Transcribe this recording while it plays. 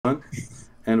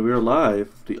And we are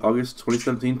live, the August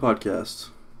 2017 podcast.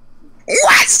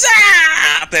 What's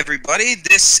up, everybody?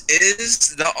 This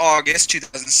is the August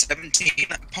 2017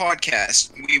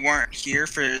 podcast. We weren't here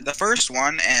for the first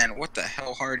one, and what the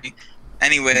hell, Hardy?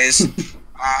 Anyways,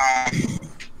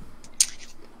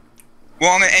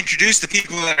 well, I'm going to introduce the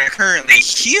people that are currently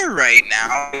here right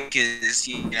now, because,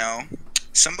 you know,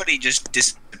 somebody just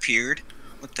disappeared.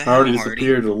 What the hell, Already Hardy?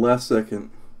 disappeared at the last second.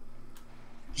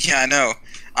 Yeah, I know.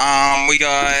 We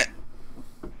got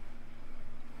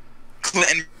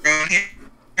Clinton Brown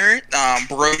here,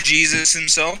 Bro Jesus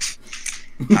himself,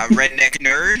 Redneck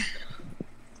Nerd,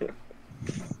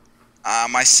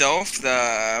 myself,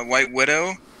 the White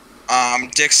Widow,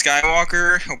 Dick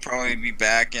Skywalker. He'll probably be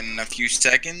back in a few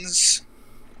seconds.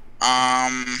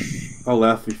 I'll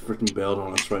laugh if he freaking bailed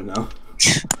on us right now.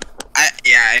 I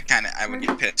would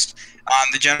get pissed.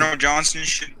 The General Johnson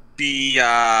should be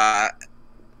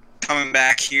coming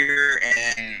back here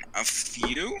in a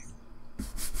few.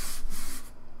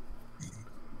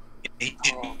 Is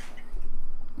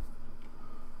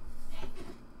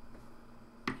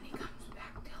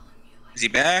he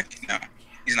back? No,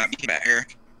 he's not back here.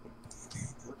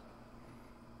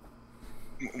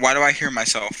 Why do I hear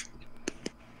myself?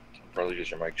 Probably because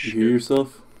your mic's You hear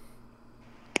yourself?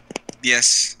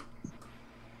 Yes.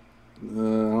 I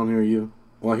don't hear you.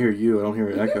 Well, I hear you. I don't hear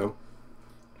an echo.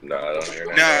 No, I don't hear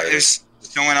No, it's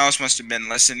someone else must have been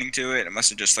listening to it. It must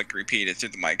have just like repeated through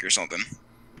the mic or something.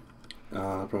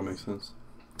 That probably makes sense.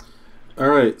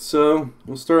 Alright, so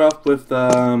we'll start off with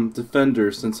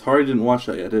Defenders, since Hardy didn't watch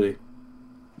that yet, did he?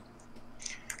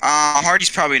 Hardy's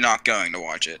probably not going to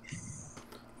watch it.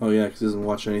 Oh yeah, because he doesn't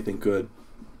watch anything good.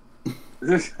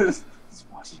 He's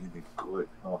watching anything good.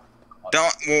 Oh.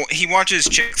 Well, he watches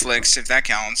chick flicks, if that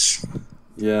counts.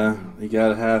 Yeah, you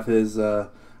gotta have his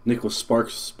Nicholas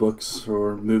Sparks books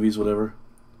or movies, whatever.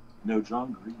 No,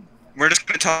 John Green. We're just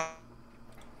gonna talk.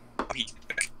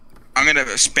 I'm gonna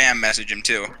spam message him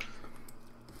too.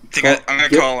 I'm gonna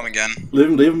call him again.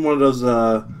 Leave him one of those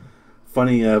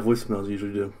funny voicemails you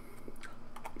usually do.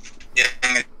 Yeah.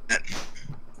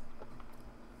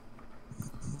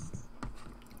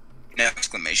 No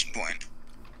exclamation point.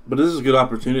 But this is a good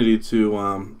opportunity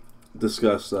to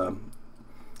discuss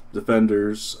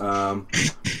Defenders.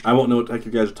 I won't know what the heck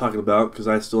you guys are talking about because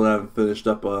I still haven't finished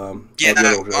up. I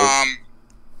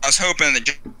was hoping the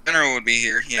general would be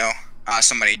here. You know,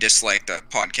 somebody disliked the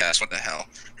podcast. What the hell?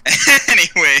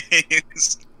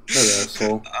 Anyways. That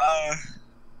asshole.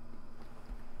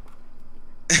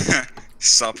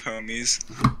 Sup, homies.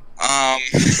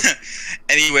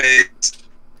 Anyways.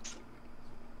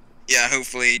 Yeah,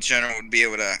 hopefully General would be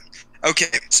able to.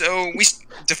 Okay, so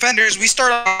Defenders, we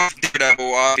start off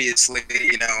Daredevil, obviously,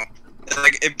 you know.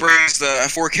 Like, it brings the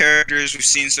 4 characters we've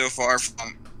seen so far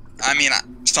from. I mean,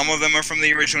 some of them are from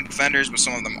the original Defenders, but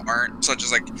some of them aren't, such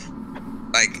as, like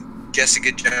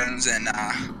Jessica Jones and,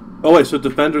 Oh, wait, so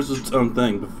Defenders was its own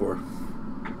thing before.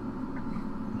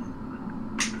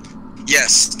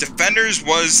 Yes, Defenders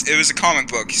was a comic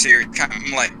book series, kind of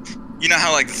like. You know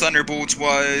how, like, the Thunderbolts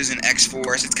was and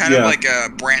X-Force? It's kind of like a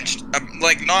branch,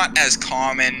 like, not as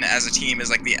common as a team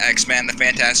as, like, the X-Men, the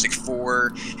Fantastic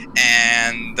Four,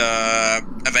 and the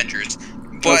Avengers.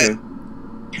 But,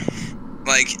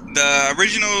 like, the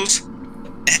originals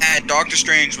had Doctor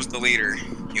Strange was the leader.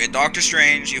 You had Doctor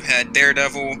Strange, you had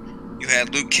Daredevil, you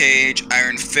had Luke Cage,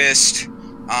 Iron Fist,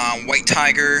 White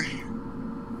Tiger.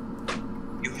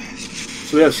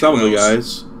 So we have some of the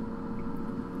guys.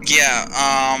 Yeah,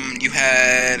 you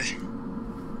had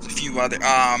a few other.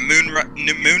 Moon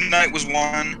Knight was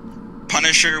one.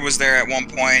 Punisher was there at one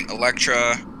point.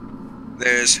 Elektra.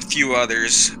 There's a few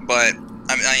others, but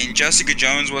I mean, Jessica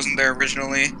Jones wasn't there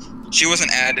originally. She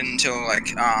wasn't added until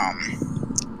like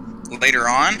later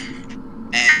on,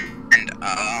 and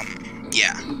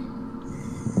yeah.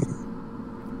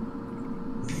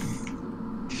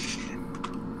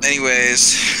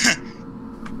 Anyways.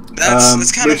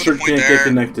 That's kind of the point can't there. get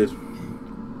connected.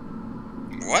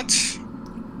 What?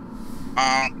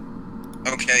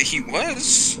 Okay, he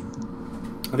was.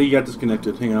 I think he got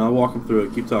disconnected. Hang on, I'll walk him through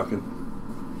it. Keep talking.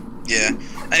 Yeah.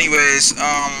 Anyways,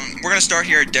 we're gonna start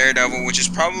here at Daredevil, which is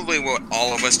probably what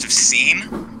all of us have seen.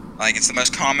 Like, it's the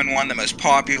most common one, the most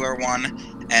popular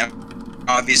one, and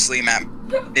obviously Matt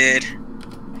did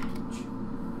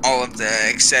all of the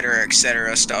etc.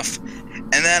 stuff.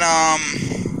 And then,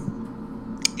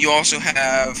 you also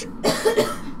have.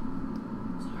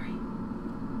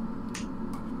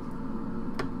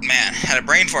 Man, had a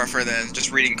brain fart for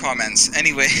just reading comments.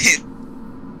 Anyway,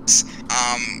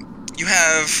 you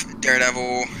have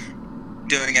Daredevil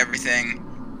doing everything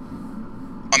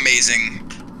amazing,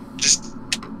 just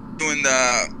doing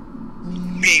the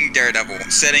being Daredevil,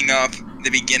 setting up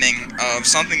the beginning of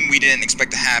something we didn't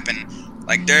expect to happen.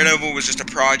 Like, Daredevil was just a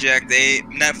project.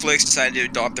 Netflix decided to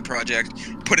adopt the project,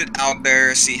 put it out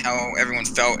there, see how everyone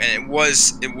felt, and it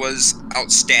was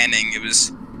outstanding. It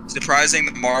was surprising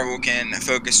that Marvel can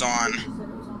focus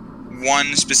on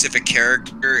one specific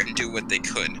character and do what they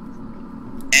could.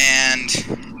 And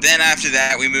then after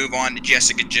that, we move on to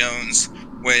Jessica Jones,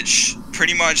 which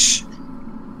pretty much,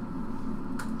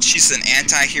 she's an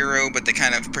anti-hero, but they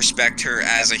kind of respect her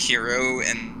as a hero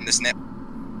in this net.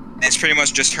 It's pretty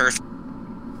much just her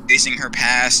facing her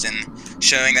past and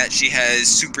showing that she has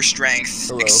super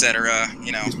strength, etc.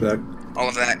 You know, all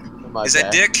of that. Is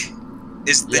that Dick?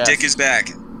 The Dick is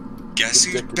back? Guess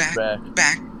who's back?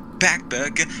 Back.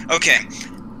 Okay.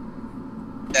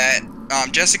 That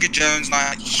Jessica Jones,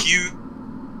 not huge.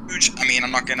 I mean,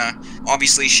 I'm not gonna.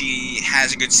 Obviously, she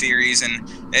has a good series, and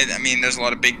I mean, there's a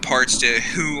lot of big parts to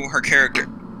who her character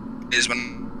is.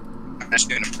 When I'm just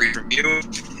doing a brief review.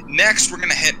 Next, we're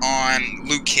gonna hit on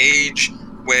Luke Cage,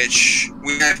 which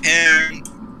we have him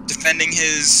defending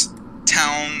his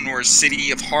town or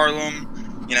city of Harlem.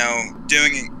 You know,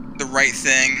 doing the right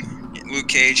thing. Luke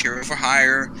Cage, hero for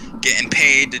hire, getting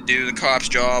paid to do the cop's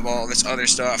job, all this other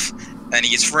stuff. Then he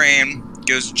gets framed,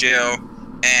 goes to jail,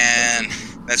 and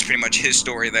that's pretty much his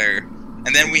story there.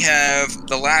 And then we have,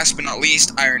 the last but not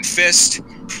least, Iron Fist.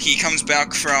 He comes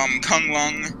back from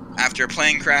Kunlun after a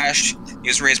plane crash. He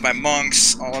was raised by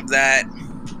monks, all of that.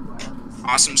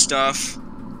 Awesome stuff.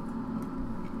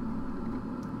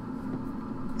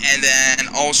 And then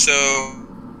also,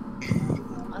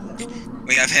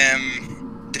 we have him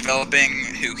developing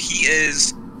who he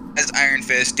is as Iron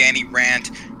Fist, Danny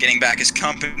Rand, getting back his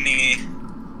company,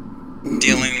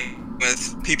 dealing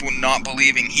with people not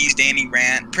believing he's Danny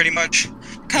Rand, pretty much.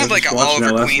 Kind of like an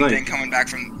Oliver Queen thing coming back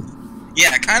from...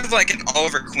 Yeah, kind of like an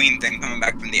Oliver Queen thing coming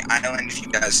back from the island. If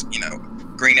you guys, you know,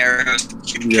 Green Arrow's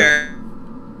cute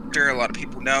character, a lot of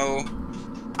people know.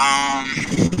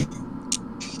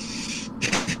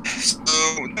 So,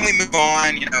 then we move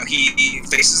on, you know, he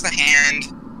faces the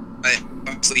Hand, but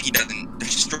obviously he doesn't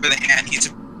destroy the Hand. He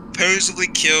supposedly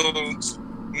kills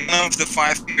one of the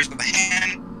 5 fingers of the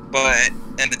Hand, but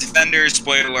in the Defenders,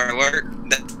 spoiler alert,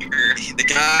 that the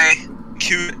guy,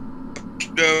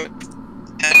 Kudo,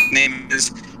 his name is,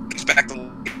 comes back to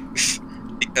life,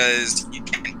 because you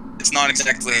can't, it's not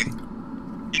exactly,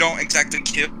 you don't exactly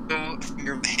kill a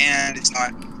finger of the Hand. It's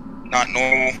not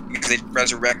normal, because they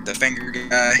resurrect the finger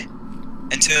guy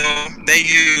until they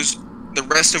use the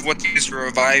rest of what they use to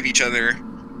revive each other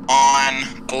on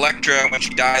Elektra when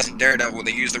she dies in Daredevil.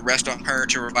 They use the rest on her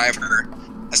to revive her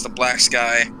as the Black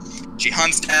Sky. She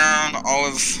hunts down all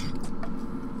of...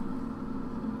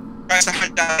 tries to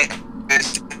hunt down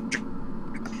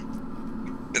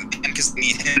because they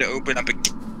need him to open up a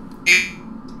gate.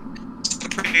 So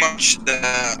pretty much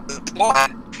the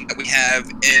plot that we have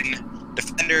in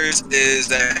Defenders is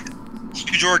that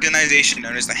huge organization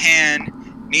known as the Hand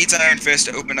needs Iron Fist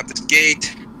to open up this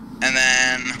gate, and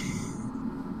then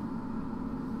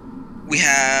we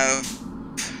have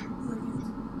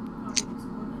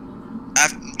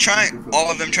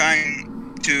all of them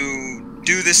trying to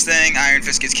do this thing. Iron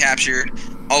Fist gets captured.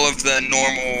 All of the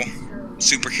normal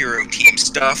superhero team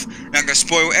stuff. I'm not gonna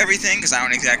spoil everything because I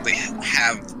don't exactly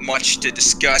have much to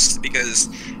discuss because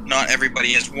not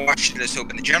everybody has watched it. Let's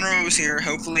hope the general is here.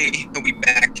 Hopefully he'll be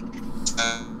back.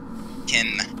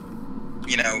 Can,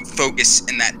 you know, focus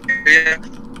in that area.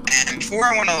 And before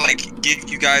I want to like give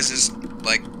you guys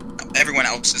like everyone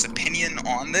else's opinion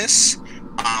on this,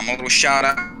 a little shout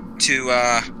out to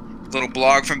a little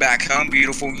blog from back home,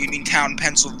 beautiful Uniontown,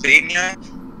 Pennsylvania.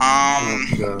 I'm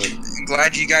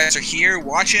glad you guys are here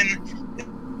watching.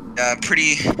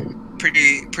 Pretty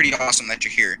awesome that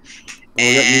you're here.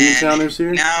 We got Uniontowners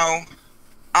here now.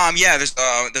 Yeah,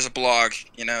 there's a blog.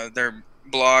 You know, their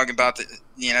blog about the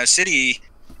city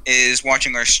is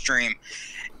watching our stream.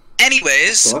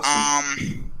 Anyways,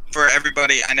 awesome. For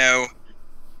everybody, I know,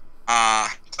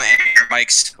 your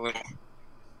mic's a little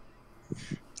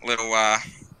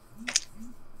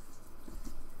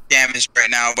damaged right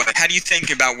now. But how do you think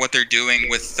about what they're doing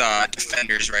with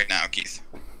Defenders right now, Keith?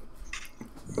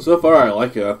 So far, I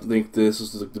like it. I think this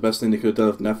is the best thing they could have done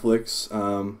with Netflix.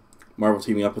 Marvel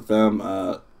teaming up with them,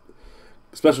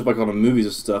 especially like on the movies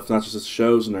and stuff, not just the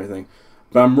shows and everything.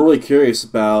 But I'm really curious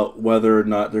about whether or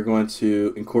not they're going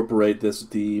to incorporate this with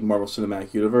the Marvel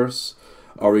Cinematic Universe.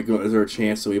 Is there a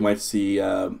chance that we might see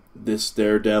this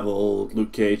Daredevil,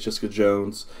 Luke Cage, Jessica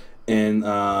Jones, and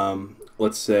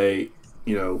let's say,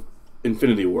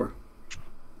 Infinity War?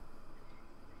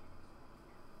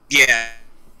 Yeah.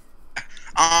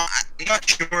 not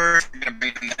sure if you're gonna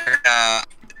bring them there.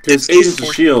 Because Agents of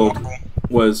S.H.I.E.L.D.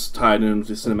 was tied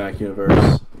into the cinematic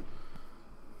universe.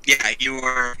 Yeah, you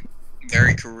were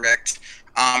very correct.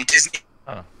 Disney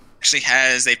actually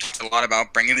has, they've talked a lot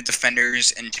about bringing the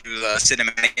Defenders into the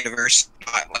cinematic universe.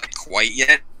 Not like quite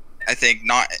yet. I think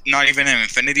not even in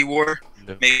Infinity War.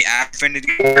 No. Maybe after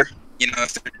Infinity War. You know,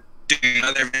 if they're doing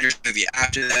another Avengers movie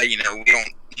after that, you know, we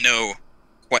don't know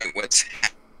quite what's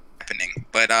happening.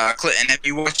 But Clinton, have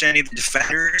you watched any of the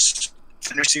Defender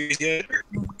series yet? Or?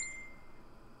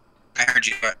 I heard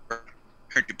you, bro.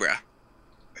 Heard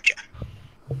ya.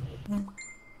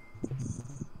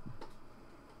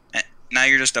 Now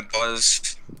you're just a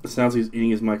buzz. It sounds like he's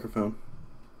eating his microphone.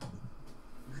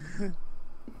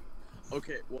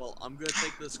 Okay, well, I'm gonna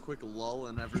take this quick lull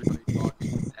in everybody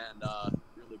talking and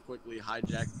really quickly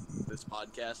hijack this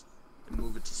podcast and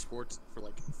move it to sports for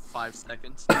like 5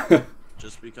 seconds.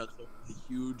 Just because of the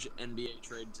huge NBA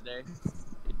trade today.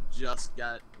 It just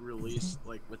got released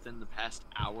like within the past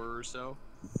hour or so.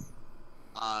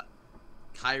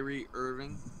 Kyrie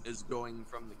Irving is going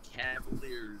from the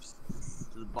Cavaliers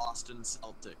to the Boston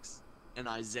Celtics. And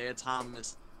Isaiah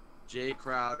Thomas, Jay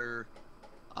Crowder,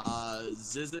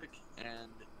 Zizic,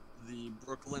 and the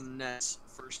Brooklyn Nets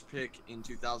first pick in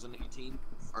 2018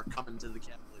 are coming to the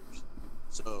Cavaliers.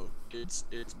 So it's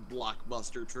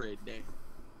blockbuster trade day.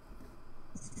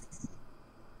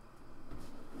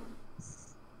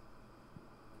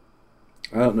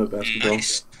 I don't know basketball.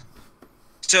 Nice.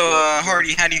 So,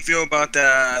 Hardy, how do you feel about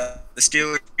the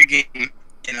Steelers game,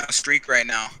 streak right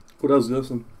now? What else,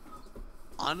 listen?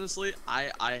 Honestly,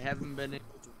 I haven't been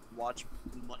able to watch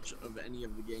much of any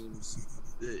of the games.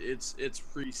 It's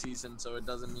preseason, so it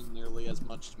doesn't mean nearly as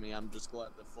much to me. I'm just glad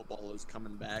that football is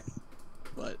coming back.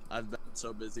 But I've been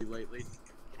so busy lately,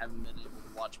 haven't been able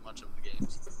to watch much of the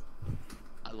games.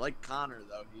 I like Connor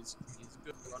though. He's a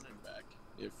good running back.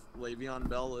 If Le'Veon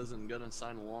Bell isn't gonna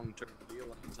sign a long-term deal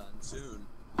anytime soon,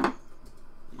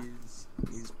 he's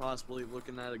possibly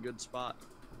looking at a good spot.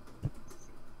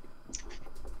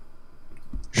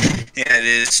 Yeah, it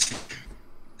is.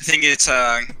 I think it's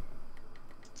I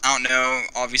don't know.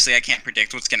 Obviously, I can't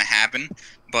predict what's gonna happen,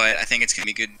 but I think it's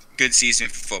gonna be good season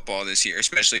for football this year,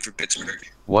 especially for Pittsburgh.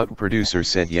 What producer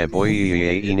said yeah boy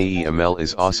EML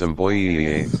is awesome boy.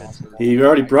 He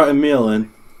already brought Emil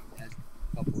in.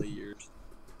 A couple of years.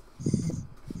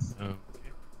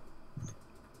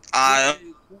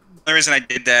 The reason I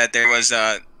did that, there was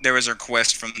a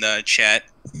request from the chat.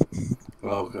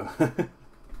 Oh god.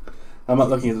 I'm not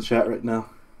looking at the chat right now.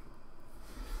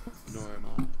 Nor am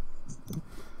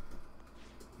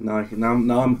I.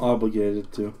 Now I'm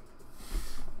obligated to.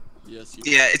 Yes.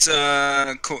 Yeah, it's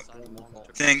a cool.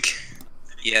 I think.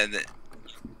 Yeah,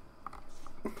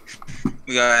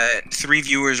 we got 3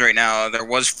 viewers right now. There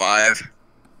was 5.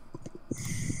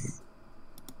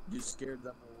 You scared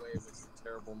them away with your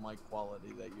terrible mic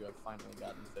quality that you have finally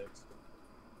gotten fixed.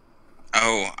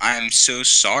 Oh, I'm so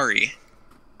sorry.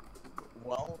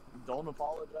 Well, don't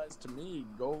apologize to me.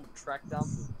 Go track down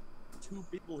the 2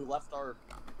 people who left our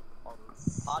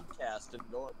podcast and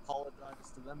go apologize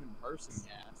to them in person,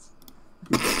 yes.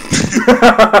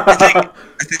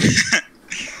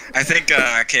 I think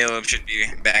Caleb should be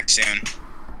back soon.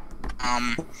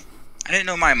 I didn't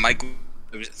know my mic.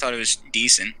 I thought it was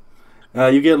decent.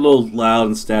 You get a little loud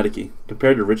and staticky.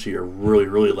 Compared to Richie, you're really,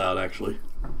 really loud, actually.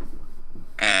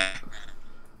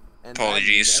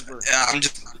 Apologies. I'm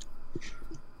just.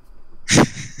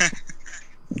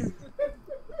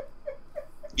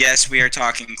 Yes, we are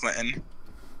talking, Clinton.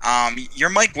 Your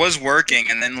mic was working,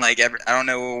 and then I don't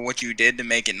know what you did to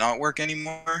make it not work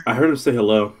anymore. I heard him say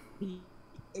hello.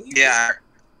 Yeah.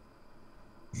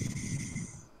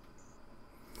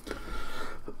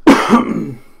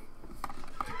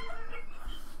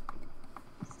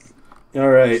 All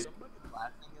right. Somebody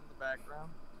laughing in the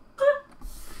background?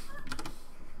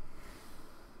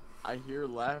 I hear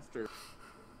laughter.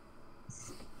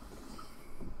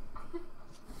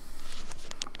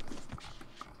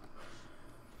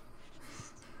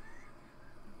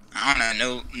 I don't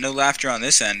know. No laughter on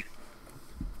this end.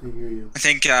 I hear you. I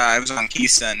think I was on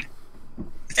Keith's end.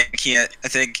 I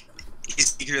think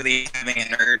he's secretly having a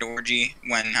nerd orgy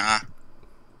when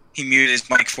he muted his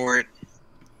mic for it.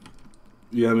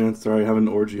 Yeah, man. Sorry, I have an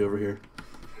orgy over here.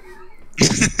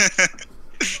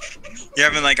 You're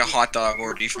having a hot dog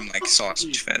orgy from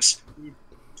Sausage Fest.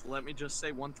 Let me just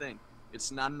say one thing.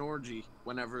 It's not an orgy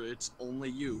whenever it's only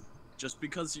you. Just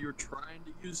because you're trying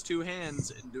to use 2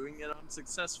 hands and doing it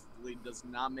unsuccessfully does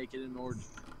not make it an orgy.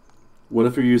 What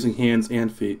if you're using hands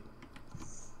and feet?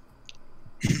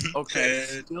 Okay,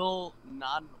 still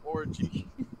not an orgy.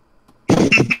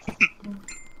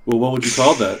 Well, what would you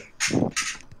call that?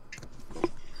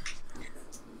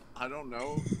 I don't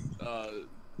know.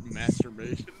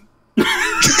 Masturbation.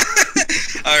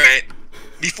 Alright.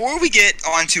 Before we get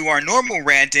on to our normal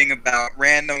ranting about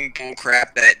random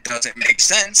bullcrap that doesn't make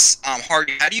sense,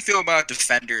 Hardy, how do you feel about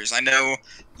Defenders? I know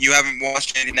you haven't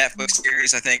watched any Netflix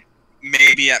series. I think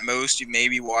maybe at most you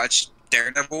maybe watched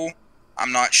Daredevil.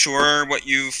 I'm not sure what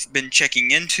you've been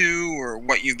checking into or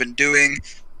what you've been doing,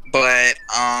 but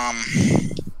how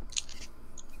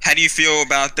do you feel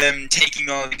about them taking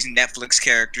all these Netflix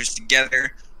characters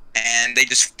together and they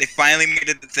finally made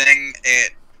it the thing?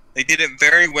 They did it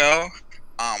very well.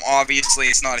 Obviously,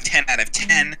 it's not a 10 out of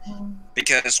 10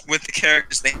 because with the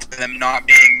characters, them not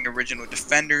being the original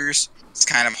Defenders, it's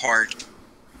kind of hard to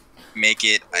make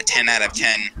it a 10 out of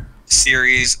 10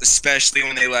 series, especially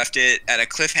when they left it at a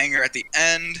cliffhanger at the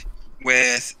end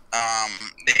with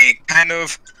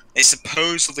they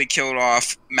supposedly killed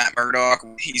off Matt Murdock.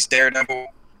 He's Daredevil,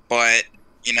 but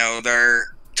you know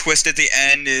their twist at the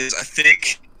end is I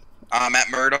think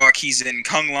Matt Murdock, he's in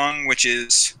Kunlun, which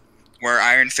is where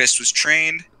Iron Fist was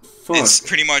trained. Fuck. It's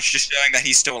pretty much just showing that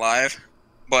he's still alive.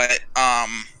 But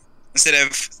instead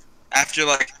of after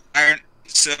like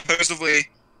supposedly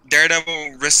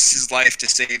Daredevil risks his life to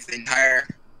save the entire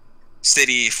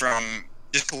city from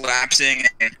just collapsing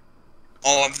and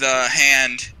all of the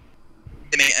hand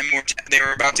getting they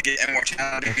were about to get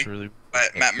immortality. Really,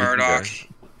 but Matt Murdock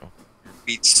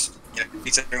beats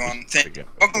everyone.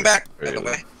 Welcome back, by the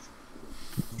way.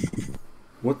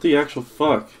 What the actual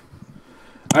fuck?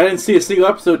 I didn't see a single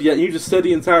episode yet. You just said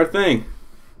the entire thing.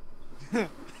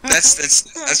 That's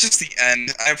just the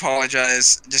end. I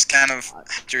apologize. Just kind of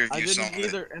have to review some of it.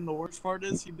 Either, and the worst part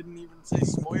is he didn't even say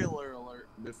spoiler alert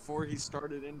before he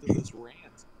started into this rant.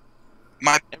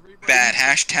 My bad.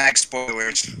 Hashtag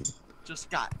spoilers. Just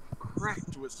got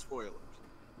cracked with spoilers.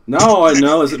 No, all I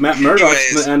know is that Matt Murdock's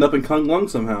Anyways. going to end up in Kunlun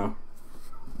somehow.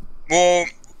 Well,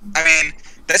 I mean,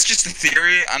 that's just a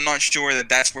theory. I'm not sure that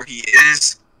that's where he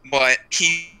is, but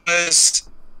he was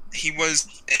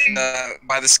in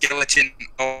by the skeleton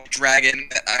of dragon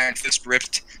that Iron Fist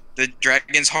ripped the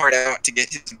dragon's heart out to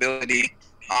get his ability.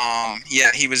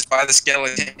 Yeah, he was by the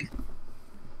skeleton,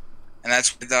 and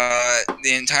that's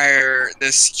where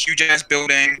this huge ass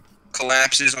building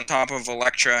collapses on top of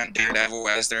Elektra and Daredevil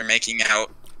as they're making out,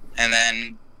 and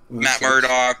then Matt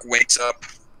Murdock wakes up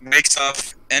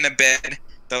in a bed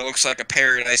that looks like a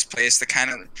paradise place that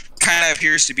kind of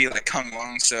appears to be like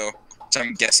Kunlun, so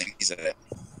I'm guessing he's at it.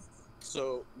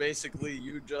 So basically,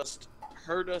 you just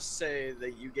heard us say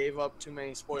that you gave up too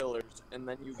many spoilers, and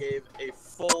then you gave a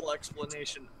full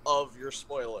explanation of your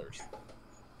spoilers.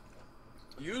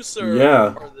 You, sir,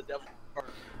 are the devil.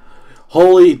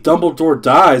 Holy Dumbledore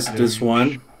dies this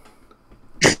one.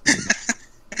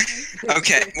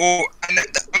 Okay, well, I'm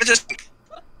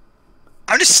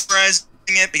just summarizing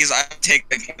it because I take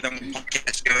like one of them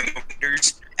podcasts going over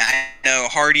years, and I know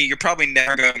Hardy, you're probably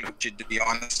never going to watch it, to be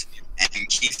honest. And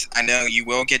Keith, I know you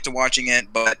will get to watching it,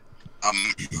 but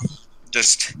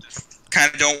just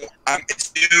kind of don't.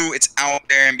 It's new, it's out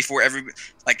there, and before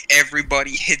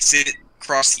everybody hits it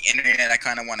across the internet, I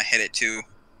kind of want to hit it too.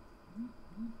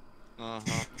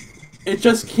 It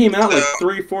just came out like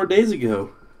 3-4 days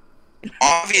ago.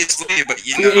 Obviously, but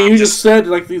you know, you just said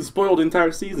like they spoiled the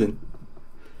entire season.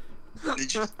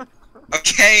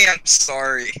 Okay, I'm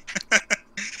sorry.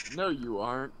 No, you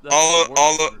aren't. That's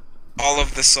all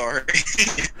of the sorry.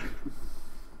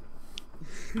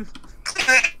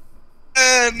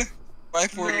 And my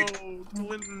 40. No,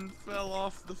 Clinton fell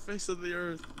off the face of the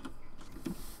earth.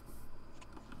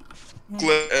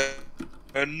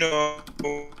 No.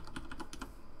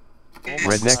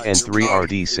 Redneck and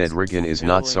 3RD said Riggin is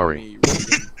not sorry.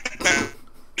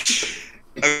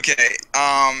 Okay,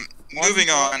 moving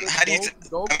on. How do you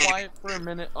go quiet for a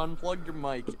minute, unplug your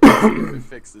mic, and see if it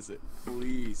fixes it.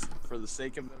 Please, for the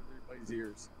sake of everybody's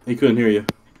ears. He couldn't hear you.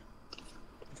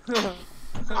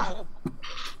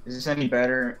 Is this any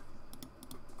better?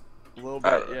 A little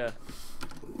bit, yeah.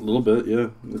 A little bit, yeah.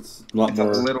 It's a lot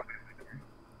more. A little.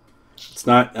 It's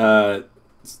not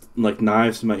it's like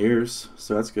knives to my ears,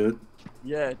 so that's good.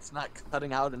 Yeah, it's not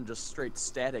cutting out and just straight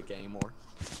static anymore.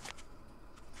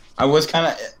 I was kind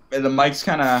of. The mic's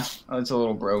kind of. Oh, it's a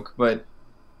little broke, but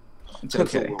it's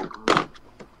okay.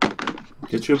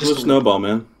 Get you a blue snowball,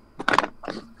 man.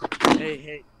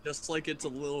 Hey, just like it's a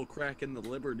little crack in the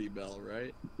Liberty Bell,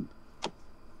 right?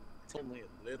 It's only a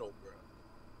little, bro.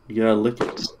 You gotta lick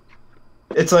it.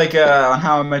 It's like on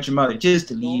How I Met Your Mother, just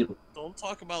a little. Don't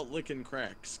talk about licking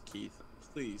cracks, Keith.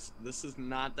 Please, this is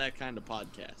not that kind of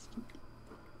podcast.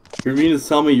 You mean to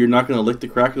tell me you're not gonna lick the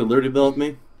crack of the Liberty Bell with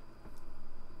me?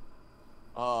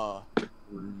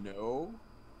 No.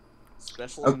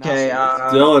 Especially Okay,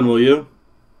 not Dylan, will you?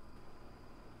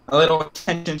 a little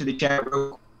attention to the chat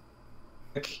real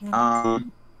quick.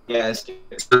 Yes,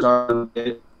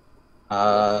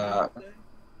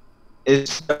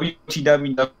 is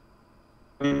WTW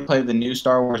play the new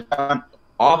Star Wars?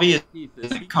 Obviously, Keith,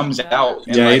 is he it comes cutting out. out?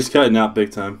 And Yeah, like, he's cutting out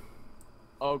big time.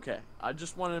 Okay, I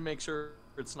just wanted to make sure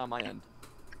it's not my end.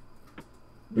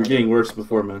 You're getting worse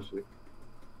before, man.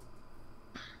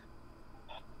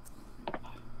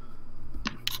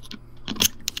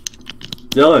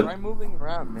 Try Dylan, moving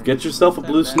around, man. get yourself a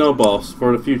blue snowball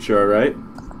for the future, alright?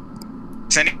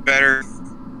 It's any better.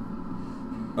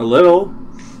 A little.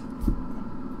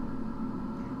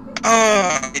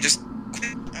 You just.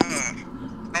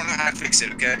 I don't know how to fix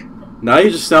it, okay? Now you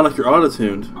just sound like you're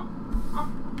auto-tuned.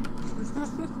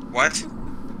 What?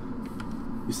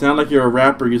 You sound like you're a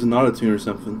rapper using auto-tune or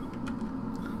something.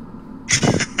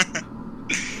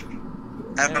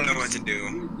 I don't know what to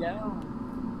do.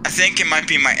 I think it might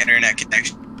be my internet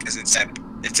connection because it's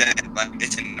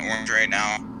in orange right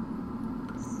now.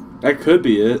 That could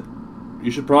be it.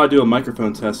 You should probably do a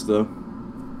microphone test, though.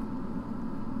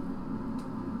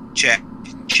 Check.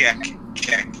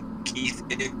 Keith,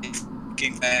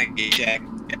 fucking faggot. Check.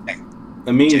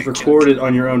 That means Check, record it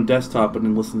on your own desktop and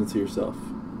then listen to yourself.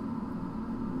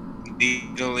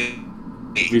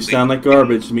 If you sound like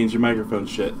garbage, it means your microphone's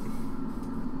shit.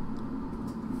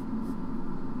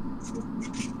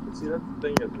 See, that's the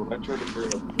thing is when I try to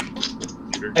bring up the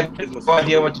computer, I have no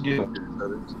idea what to do.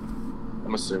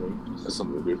 I'm assuming that's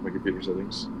something to do with my computer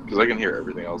settings because I can hear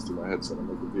everything else through my headset on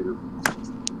my computer.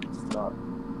 It's not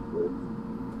with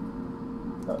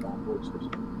voice or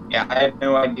something. Yeah, I have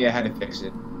no idea how to fix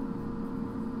it.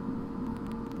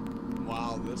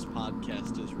 Wow, this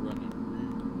podcast is running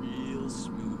real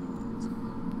smooth.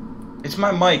 It's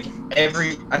my mic. I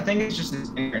think it's just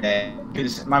this internet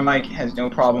because my mic has no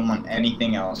problem on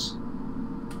anything else.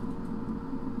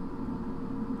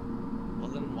 Well,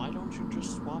 then why don't you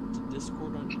just swap to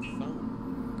Discord on your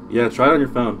phone? Yeah, try it on your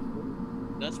phone.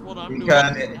 That's what I'm doing.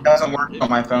 Because it doesn't work on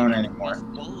my phone anymore. Less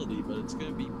quality, but it's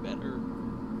gonna be better.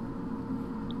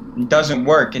 It doesn't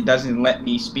work. It doesn't let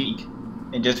me speak.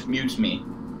 It just mutes me.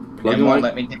 Plug It a, won't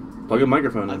mic- let me. plug a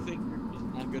microphone I in. think you're just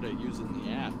not good at using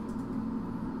the app.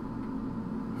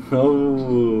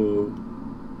 Oh.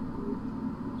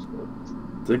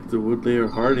 Dick the Woodlayer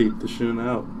Hardy dishing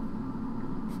out.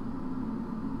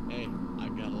 Hey, I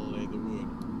gotta lay the wood.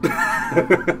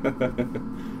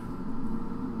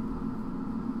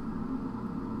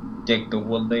 Dick the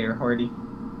Woodlayer Hardy.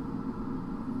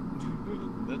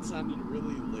 That sounded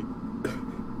really, like,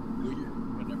 weird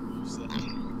whenever you said it.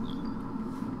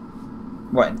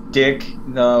 What? Dick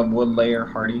the Woodlayer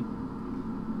Hardy?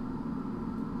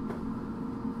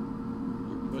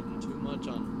 You're putting too much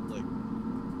on, like,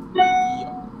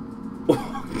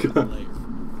 Oh, God. layer.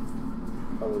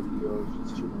 Oh, yo, it's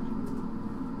just too much.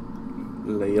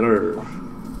 Later.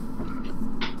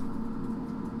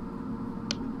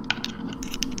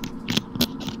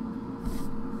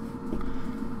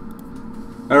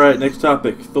 Alright, next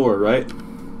topic. Thor, right?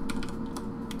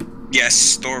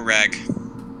 Yes, Thor Rag.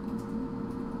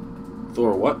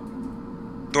 Thor what?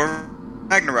 Thor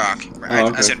Ragnarok. Oh,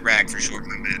 okay. I said Rag for short,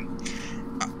 my bad.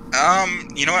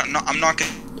 You know what? No, I'm not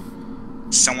gonna.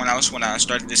 Someone else want to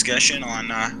start the discussion on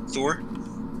Thor?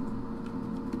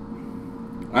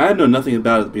 I know nothing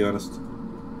about it, to be honest.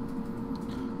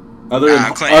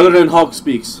 Clinton. Other than Hulk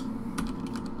speaks.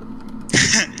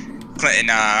 Clinton,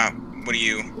 what do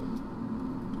you?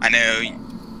 I know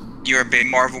you're a big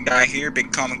Marvel guy here,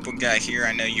 big comic book guy here.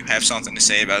 I know you have something to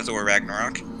say about Thor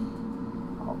Ragnarok.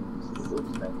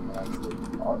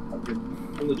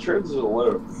 From the trailers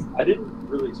alone, I didn't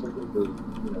really expect them to,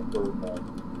 throw in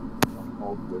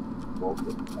Hulk with both of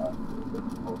them,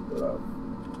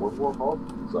 World War Hulk,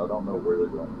 so I don't know where they're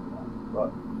going with that.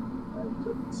 But I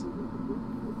expect to see them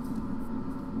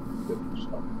finish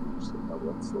up just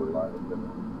that storyline and then.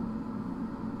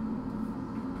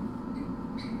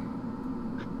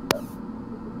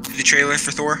 The trailer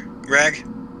for Thor Rag.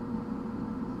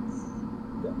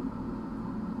 Yeah.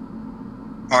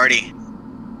 Hardy.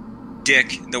 Dick,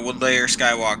 the Woodlayer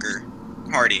Skywalker.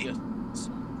 Hardy. Yes.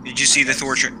 Did you see the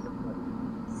Thor trailer?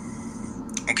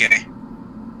 Okay.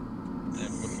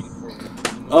 I'm looking forward to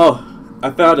it. Oh,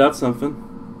 I found out something.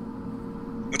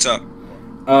 What's up?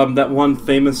 That one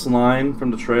famous line from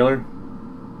the trailer.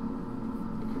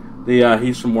 The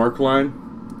he's from work line.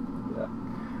 Yeah.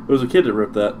 It was a kid that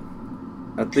wrote that.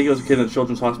 I think it was a kid in a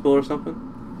children's hospital or something.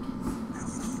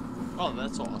 Oh,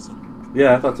 that's awesome.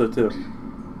 Yeah, I thought so too.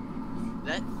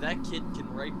 That kid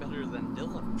can write better than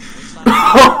Dylan.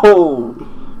 Oh!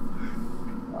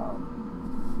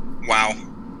 Wow.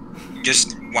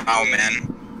 Just wow,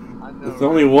 man. I know, It's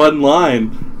only one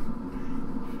line.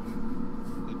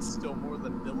 It's still more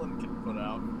than Dylan can put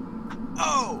out.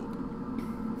 Oh!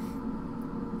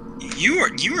 You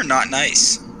are not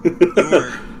nice. You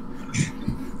are.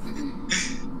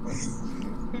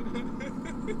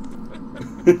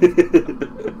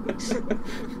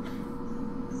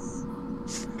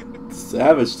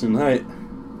 Savage tonight.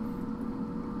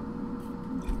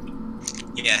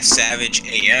 Yeah, savage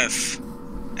AF,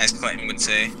 as Clinton would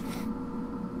say.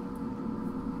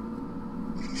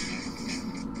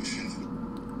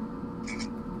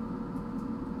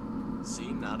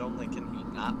 See, not only can he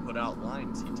not put out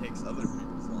lines, he takes other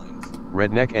people's lines.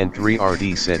 Redneck and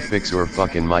 3RD said fix your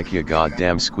fucking mic, you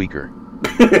goddamn squeaker.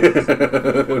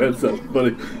 That sounds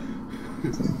funny.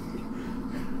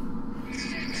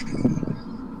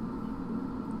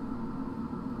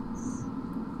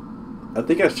 I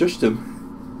think I shushed him.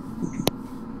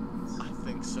 I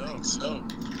think so.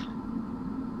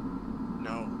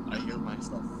 No, I hear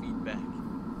myself feedback.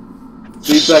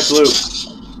 Feedback loop.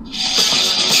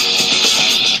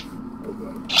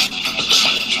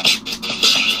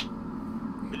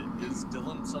 Is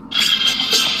Dylan suddenly...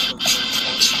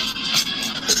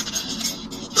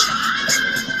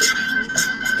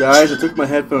 Guys, I took my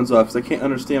headphones off because I can't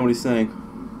understand what he's saying.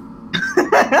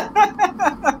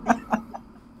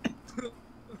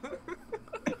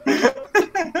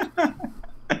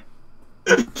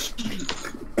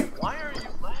 Why are you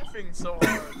laughing so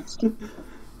hard?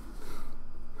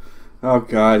 Oh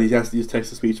god, he has to use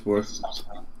text-to-speech more.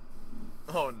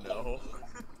 Oh no.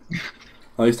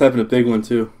 Oh, he's typing a big one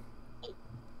too.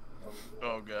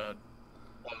 Oh god.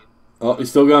 Oh, he's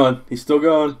still going. He's still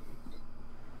going.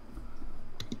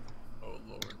 Oh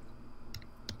lord.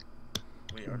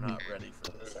 We are not ready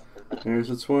for this. There's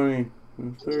a 20.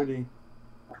 A 30.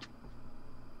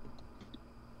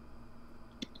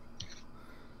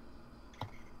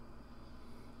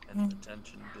 And the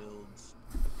tension builds.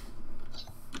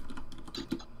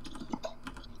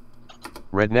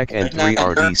 Redneck and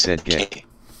 3RD said gay.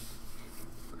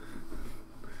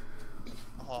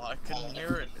 Oh, I couldn't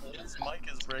hear it. His mic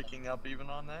is breaking up even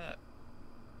on that.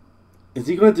 Is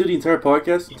he going to do the entire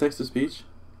podcast in text-to-speech?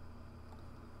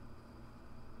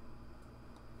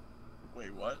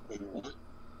 Wait, what?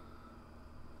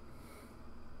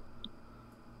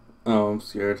 Oh, I'm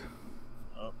scared.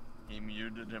 Oh, he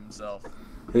muted himself.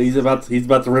 He's about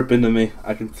to rip into me.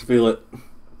 I can feel it.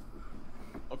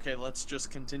 Okay, let's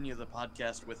just continue the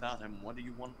podcast without him. What do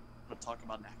you want to talk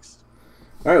about next?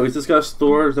 Alright, we discussed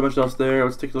Thor. There's not much else there.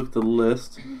 Let's take a look at the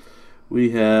list.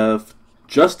 We have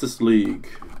Justice League.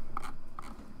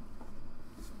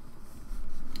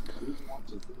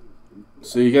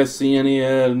 So you guys see any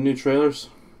new trailers?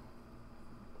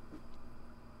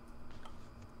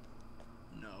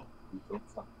 No.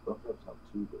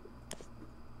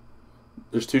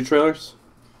 There's 2 trailers?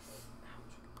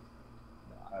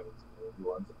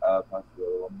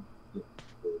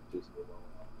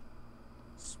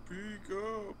 Speak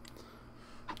up.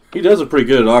 He does a pretty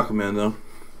good at Aquaman, though.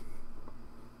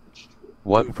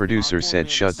 What producer said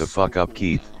shut the fuck up,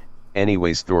 Keith?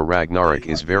 Anyways, Thor Ragnarok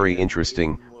is very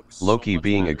interesting. Loki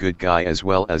being a good guy as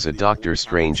well as a Doctor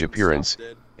Strange appearance.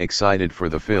 Excited for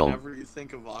the film. Whenever you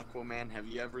think of Aquaman, have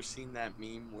you ever seen that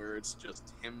meme where it's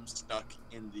just him stuck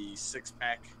in the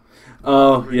 6-pack?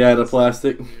 Oh, yeah, the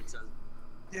plastic. It says,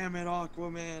 "Damn it,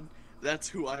 Aquaman." That's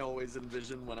who I always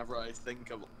envision whenever I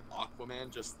think of Aquaman,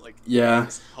 just like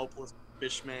this helpless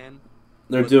fish man.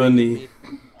 They're doing the...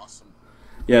 Awesome.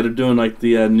 Yeah, they're doing like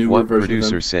the new What version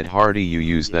producer of said Hardy you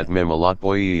use that meme a lot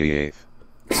boy?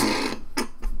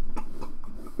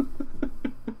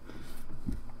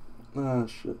 Ah,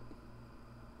 shit.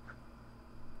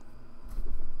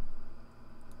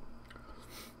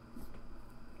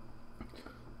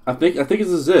 I think this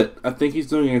is it. I think he's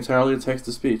doing entirely a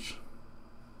text-to-speech.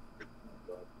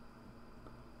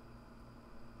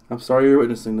 I'm sorry you're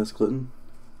witnessing this, Clinton.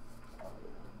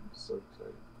 So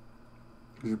excited.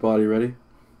 Is your body ready?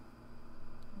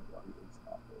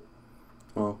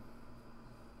 Oh.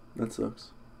 That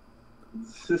sucks.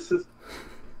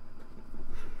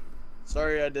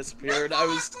 Sorry I disappeared. I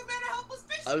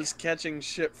was catching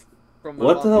shit from my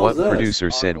What the hell What was that?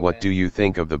 producer said what do you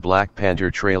think of the Black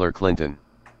Panther trailer, Clinton?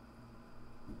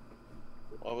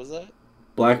 What was that?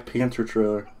 Black Panther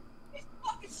trailer.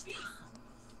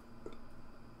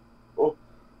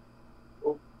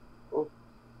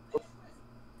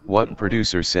 What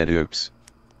producer said oops?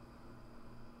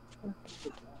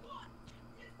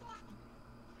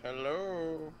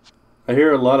 Hello. I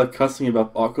hear a lot of cussing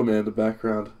about Aquaman in the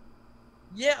background.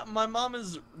 Yeah, my mom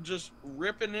is just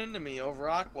ripping into me over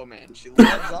Aquaman. She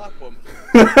loves Aquaman.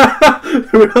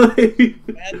 Really?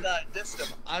 And dissed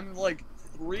him. I'm like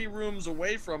 3 rooms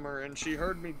away from her, and she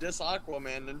heard me diss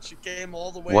Aquaman, and she came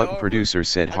all the way What over. producer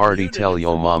said I Hardy muted tell it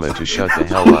yo for mama most to of shut it. the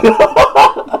hell up?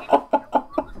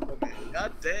 Aquaman,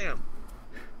 God damn.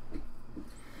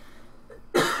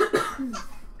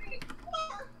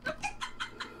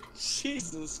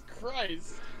 Jesus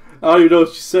Christ. Oh, you know what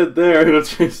you said there. It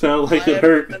sounded like it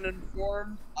hurt.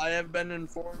 I have been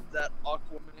informed that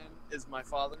Aquaman is my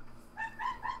father.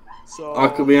 So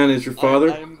Aquaman is your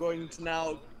father? I am going to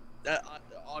now.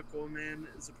 Aquaman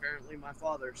is apparently my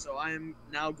father, so I am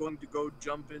now going to go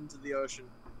jump into the ocean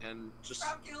and just.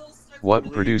 What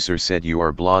leave. producer said you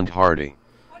are blonde, Hardy?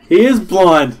 He is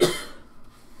blonde.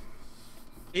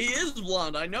 He is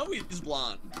blonde. I know he's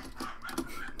blonde.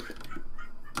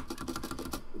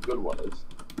 The good one is.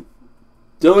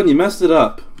 Dylan, you messed it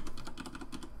up.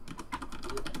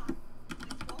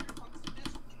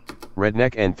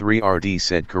 Redneck and 3RD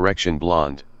said correction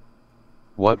blonde.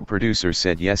 What producer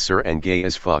said yes sir and gay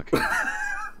as fuck? Why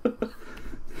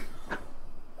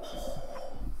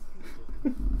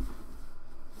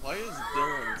is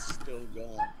Dylan still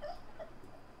gone?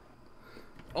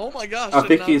 Oh my gosh! I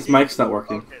think his mic's not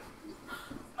working. Okay.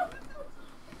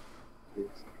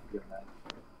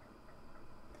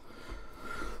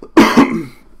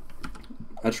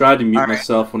 I tried to mute All right.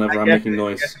 myself whenever I'm making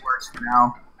noise. I guess it works for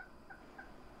now.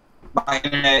 My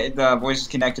internet, the voice is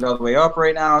connected all the way up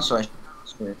right now, so I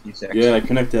just wait a few seconds. Yeah,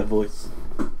 connect that voice.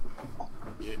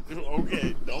 Yeah,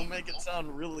 okay, don't make it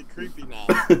sound really creepy now.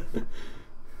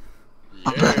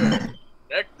 Yeah,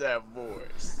 connect that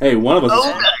voice. Hey, one of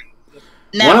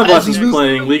us is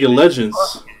playing League of Legends.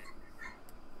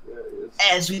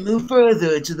 As we move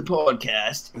further to the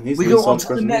podcast, And he's we doing go on to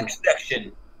the self-presentation. next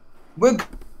section. We're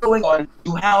going on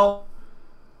to how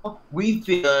we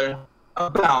feel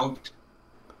about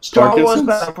Star Wars Parkinson's?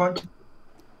 Battlefront.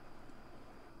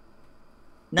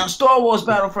 Now, Star Wars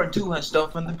Battlefront 2 has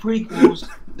stuff in the prequels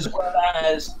as well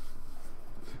as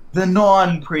the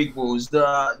non-prequels,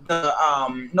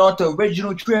 not the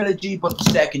original trilogy, but the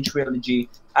second trilogy,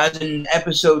 as in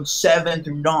episodes 7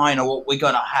 through 9 are what we're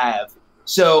gonna have.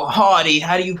 So, Hardy,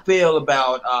 how do you feel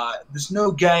about this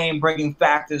new game bringing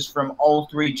factors from all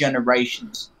 3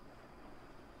 generations?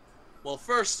 Well,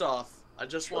 first off, I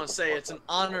just want to say it's an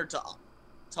honor to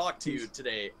talk to you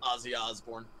today, Ozzy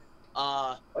Osbourne.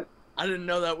 I didn't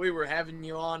know that we were having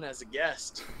you on as a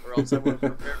guest, or else I would have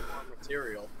prepared more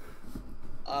material.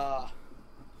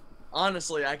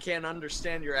 Honestly, I can't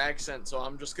understand your accent, so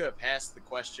I'm just gonna pass the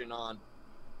question on.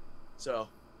 So,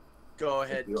 go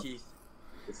ahead, Keith.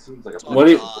 It seems like a What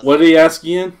did he ask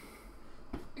Ian?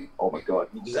 Oh my god,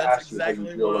 he just That's asked you how you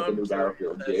exactly feel what about the I'm new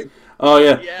Battlefield curious. game. Oh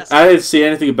yeah, Yes. I didn't see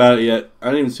anything about it yet. I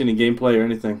didn't even see any gameplay or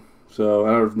anything, so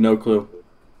I have no clue.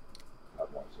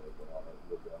 I've not seen anything on it,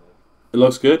 to be honest. It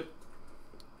looks good.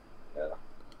 Yeah.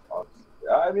 Honestly.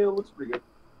 Yeah, I mean, it looks pretty good.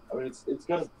 I mean, it's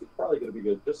probably gonna be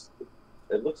good. Just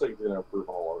it looks like it's gonna improve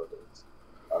on a lot of things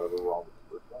out of the wrong with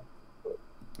the first one.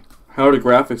 How do the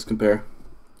graphics compare?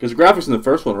 Because the graphics in the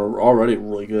first one are already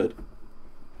really good.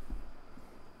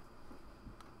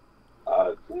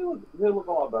 They look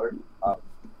a lot better. As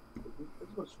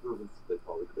much improvements as they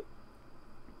probably could.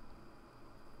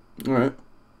 All right.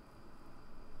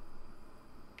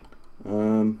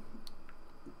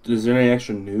 Is there any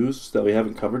extra news that we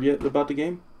haven't covered yet about the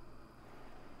game?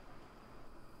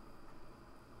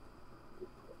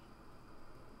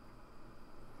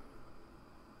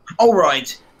 All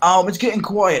right. It's getting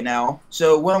quiet now.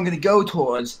 So what I'm gonna go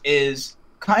towards is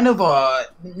kind of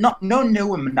no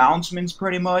new announcements,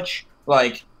 pretty much.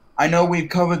 Like, I know we've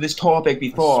covered this topic I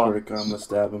before, swear to God, I'm gonna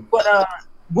stab him. but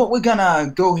what we're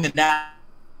gonna go with now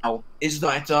is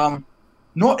that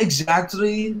not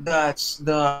exactly that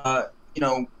the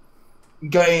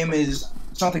game is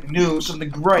something new, something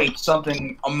great,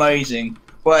 something amazing,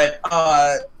 but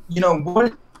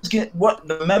what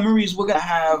the memories we're gonna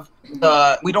have.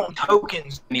 We don't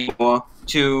tokens anymore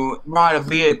to ride a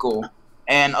vehicle,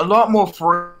 and a lot more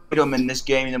freedom in this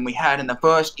game than we had in the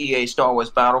first EA Star Wars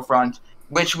Battlefront,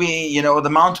 which the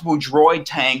multiple droid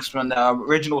tanks from the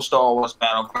original Star Wars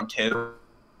Battlefront 2,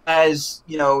 as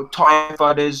TIE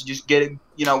fighters just getting,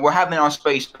 we're having our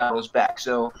space battles back.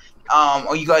 So,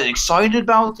 are you guys excited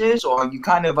about this, or you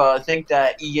kind of think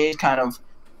that EA is kind of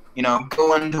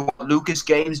going to what Lucas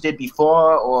Games did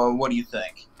before, or what do you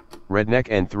think? Redneck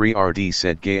and 3RD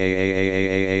said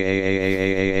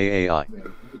gay. Man, if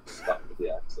you could stop with the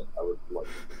accent, I would love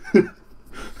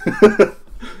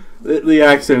it. The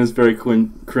accent is very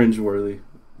cringeworthy.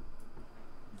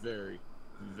 Very,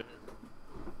 very.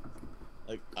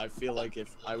 feel like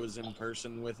if I was in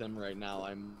person with him right now,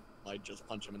 I might just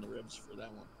punch him in the ribs for that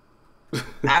one.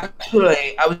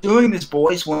 Actually, I was doing this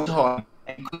voice one time,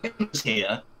 and Quentin was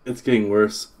here. It's getting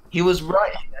worse. He was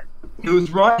right here. He was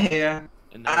right here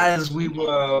And now as we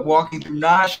were walking through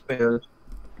Nashville,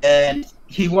 and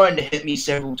he wanted to hit me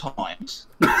several times.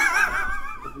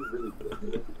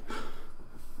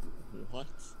 what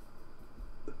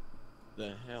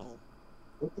the hell?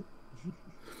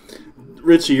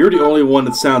 Richie, you're the only one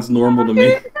that sounds normal to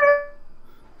me.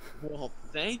 Well,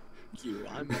 thank you.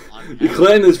 I'm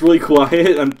Clinton is really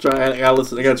quiet. I gotta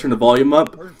listen. I gotta turn the volume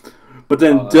up. But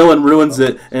then Dylan ruins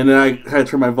it, and then I had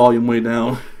to turn my volume way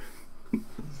down.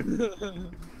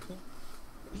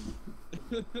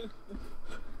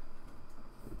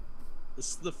 This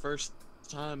is the first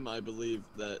time I believe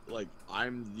that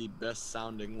I'm the best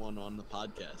sounding one on the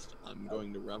podcast. I'm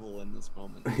going to revel in this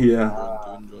moment. Yeah.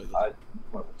 I'm going to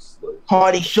enjoy this.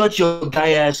 Hardy, shut your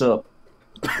gay ass up.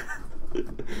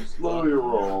 Slow your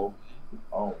roll.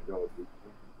 Oh my god.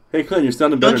 Hey, Clinton, you're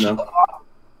sounding better now.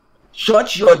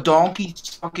 Shut your donkey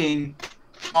fucking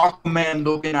Aquaman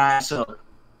looking ass up.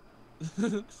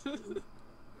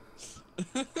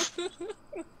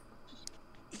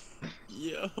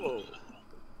 Yo.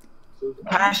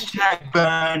 Hashtag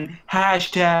burn,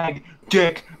 hashtag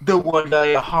Dick the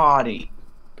Woodley Hardy.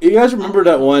 You guys remember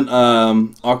that one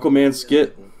Aquaman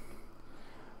skit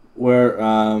where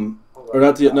or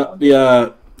not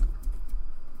the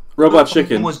Robot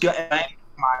Chicken? Was getting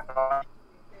my God.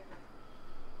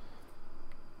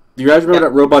 Do you guys remember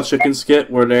that Robot Chicken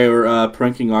skit where they were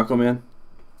pranking Aquaman?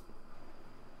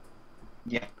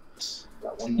 Yes.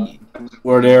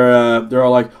 Where they're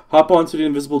all like, hop onto the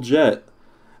invisible jet,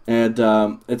 and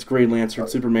it's Green Lantern,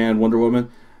 Superman, Wonder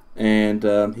Woman, and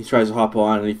he tries to hop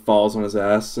on and he falls on his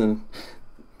ass, and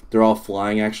they're all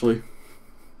flying actually.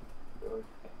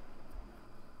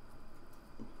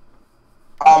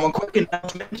 A quick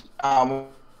announcement.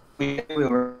 We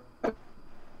were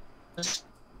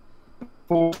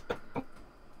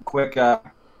quick.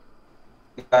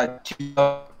 We got 2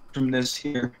 from this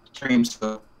here stream,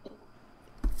 so.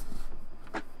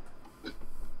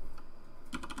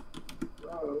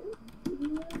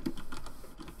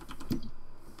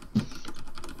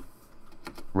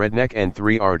 Redneck and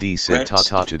 3RD said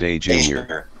ta-ta today,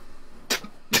 Junior.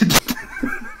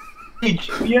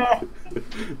 Yeah.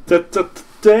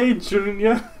 Today,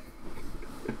 Junior.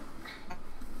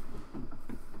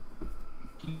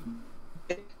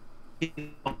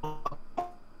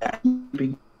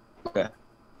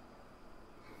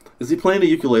 Is he playing the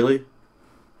ukulele?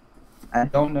 I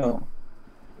don't know.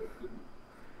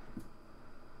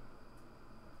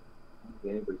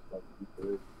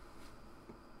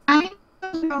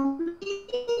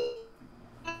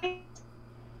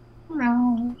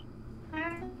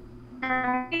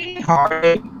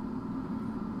 Hardy.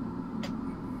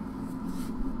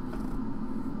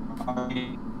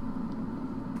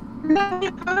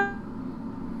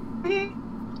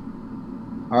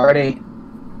 Hardy.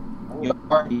 Yo,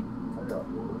 Hardy.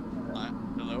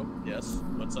 Hello? Yes?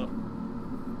 What's up?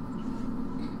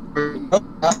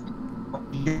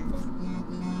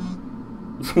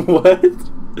 What?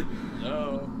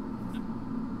 Hello?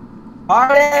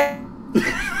 Hardy.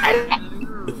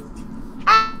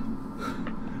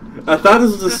 I thought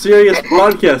this was a serious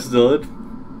podcast, Dylan.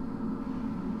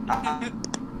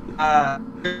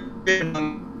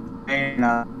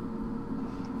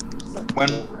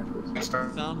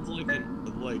 Sounds like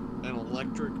an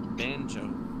electric banjo.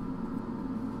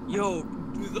 Yo,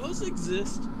 do those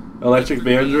exist? Electric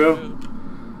banjo?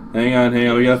 Hang on,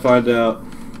 we gotta find out.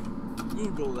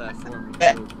 Google that for me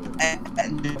real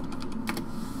quick.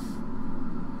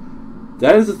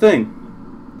 That is a thing.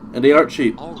 And they aren't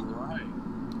cheap. Alright.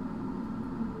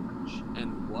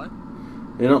 And what?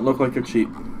 They don't look like they're cheap.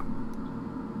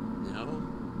 No?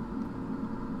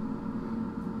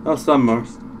 Oh, some are.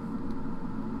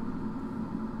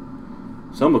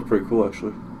 Some look pretty cool,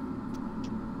 actually.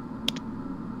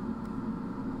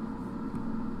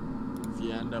 If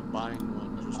you end up buying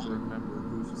one, just remember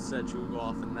who set you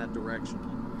off in that direction.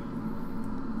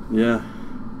 Yeah.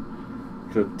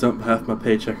 Could dump half my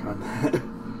paycheck on that.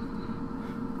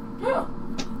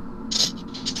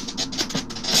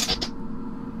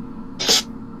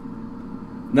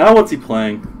 Now what's he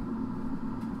playing?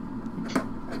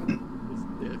 His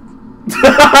dick.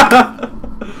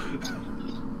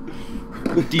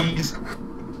 These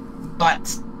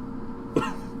butts.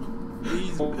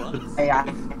 These butts.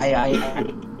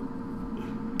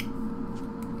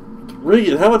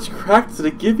 Regan, how much crack did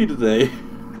it give you today?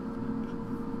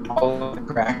 All of the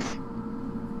crack.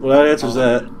 Well, that answers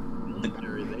that.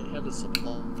 Military, they have a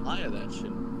supply of that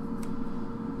shit.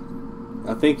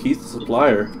 I think he's the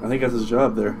supplier. I think that's his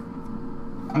job there.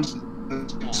 He's the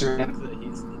master.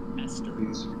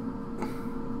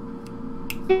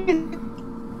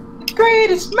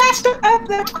 Greatest master of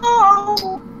them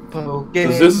all.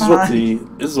 Because this is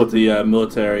what the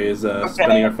military is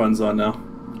spending our funds on now.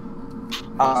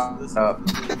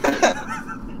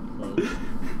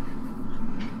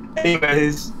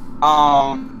 Anyways,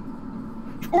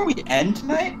 before we end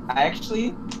tonight, let's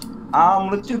do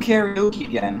karaoke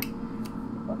again.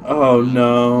 Oh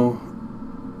no.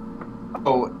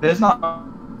 Oh, there's not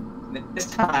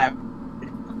this time.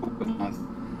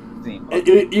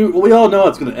 We all know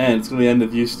it's going to end. It's going to end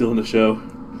with you still in the show,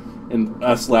 and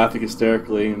us laughing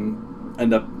hysterically, and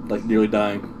end up like nearly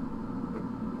dying.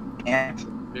 And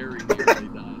Very nearly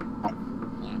died. Laughter.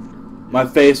 My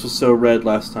face was so red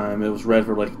last time. It was red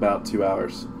for like about 2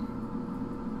 hours.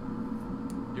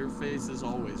 Your face is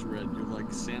always red. You're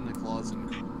like Santa Claus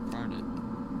incarnate.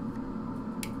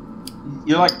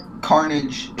 you're like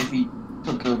Carnage if he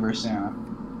took over Santa.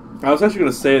 I was actually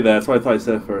going to say that. That's why I thought I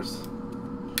said it first.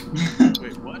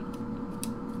 Wait, what?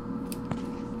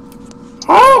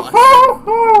 Ho, ho,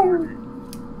 ho!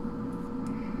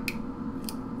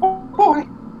 Oh boy!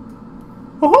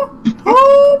 Oh,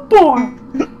 oh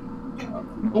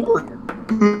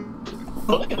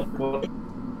boy!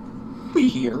 We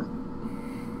here.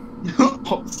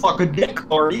 Fuck a dick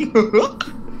party.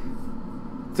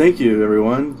 Thank you,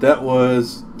 everyone. That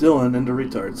was Dylan and the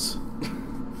Retards.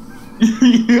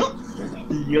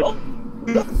 Yup.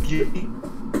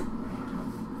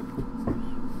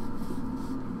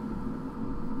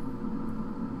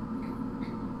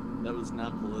 That was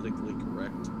not politically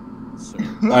correct, sir.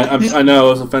 I know, it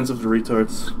was offensive to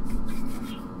retards.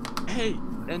 Hey,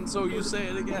 and so you say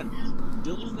it again.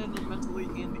 Dylan and the mentally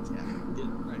handicapped. Get it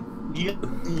right.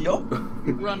 Yup.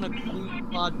 We run a clean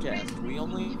podcast. We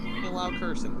only allow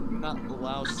cursing. We do not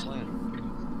allow slander.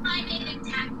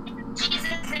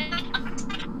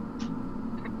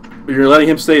 You're letting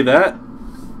him say that?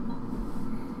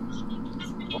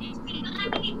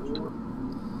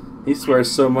 He swears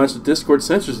so much that Discord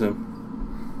censors him.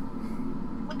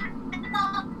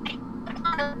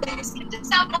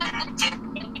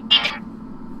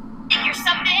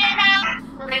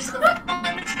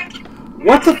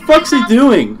 What the fuck's he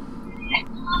doing?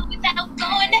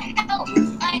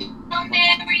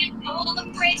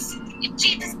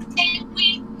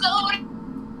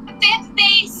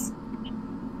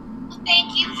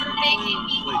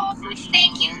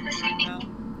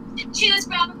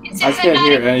 I can't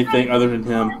hear anything other than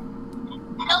him.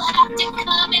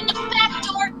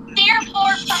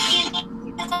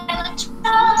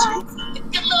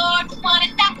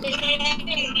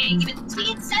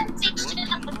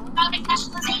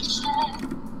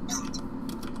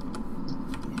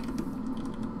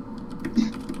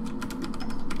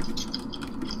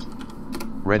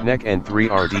 Redneck and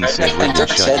 3RD said, "Ricky,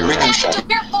 shut your ass."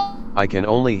 I can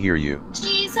only hear you.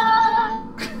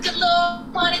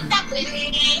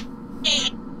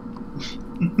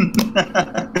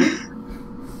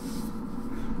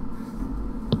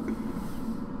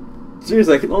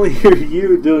 Seriously, I can only hear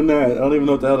you doing that. I don't even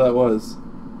know what the hell that was.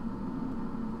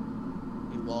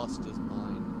 He lost his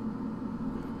mind.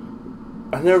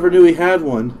 I never knew he had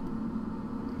one.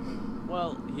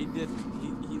 Well, he didn't.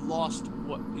 He lost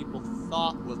what people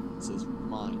thought was his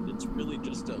mind. It's really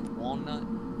just a walnut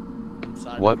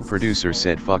inside. What producer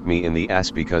said fuck me in the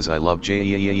ass because I love us.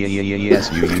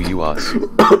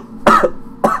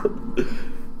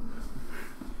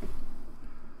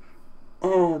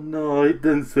 Oh no, he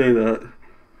didn't say that.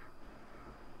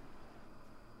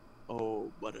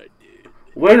 Oh, but I did.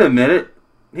 Wait a minute.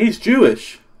 He's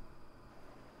Jewish.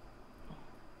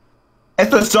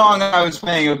 It's the song I was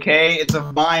playing, okay? It's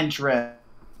a mind trip.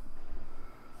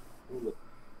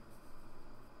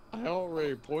 I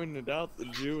already pointed out the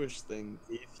Jewish thing,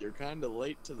 Keith. You're kind of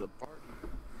late to the party.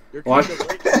 You're What? kind of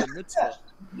late to the mitzvah.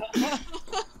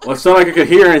 Well, it's not like I could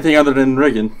hear anything other than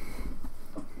Reagan.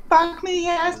 Fuck me,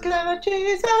 ask God,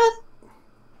 Jesus.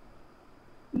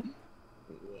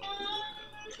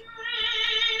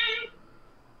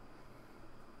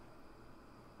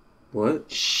 What?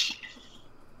 Shh.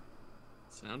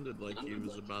 Sounded like he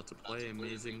was about to play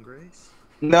Amazing Grace.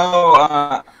 No,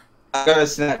 I got a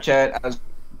Snapchat. I was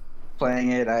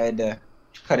playing it. I had to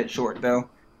cut it short, though.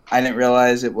 I didn't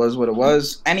realize it was what it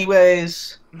was.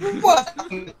 Anyways, what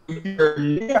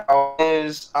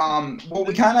is, well,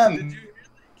 we kind of... Did you hear that,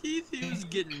 Keith? He was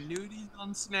getting nudies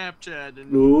on Snapchat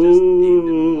and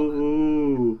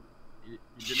Ooh.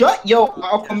 just Shut your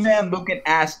Aquaman looking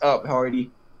ass up, Hardy.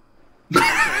 Okay,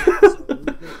 so he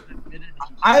admitted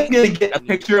he I'm gonna get a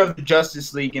picture of the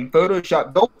Justice League and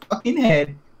Photoshop your fucking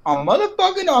head on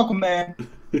motherfucking Aquaman.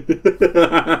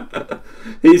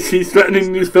 he's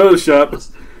threatening to use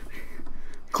Photoshop.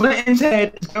 Clinton's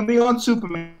head is gonna be on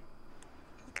Superman.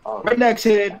 Redneck's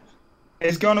head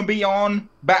is gonna be on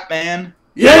Batman.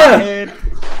 Yeah.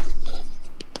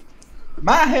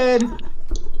 My head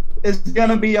is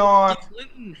gonna be on.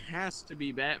 Clinton has to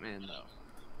be Batman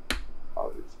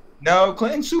though. No,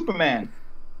 Clinton's Superman.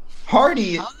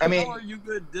 Hardy. How the hell are you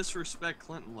gonna disrespect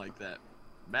Clinton like that?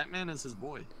 Batman is his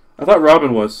boy. I thought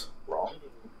Robin was. Wrong.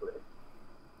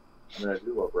 I mean, I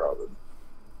do love Robin.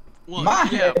 Well, My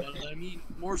yeah, head. but I mean,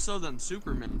 more so than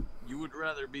Superman. You would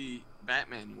rather be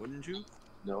Batman, wouldn't you?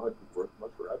 No, I'd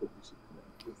much rather be Superman.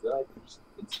 Because then I can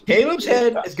just Caleb's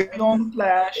head is gonna be on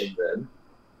Flash.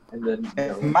 And then you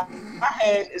know, And my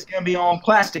head is gonna be on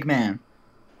Plastic Man.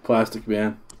 Plastic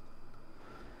Man.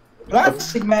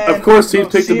 Plastic Man. Of course, he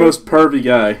picked the most pervy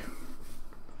guy.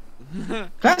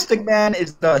 Plastic Man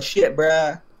is the shit,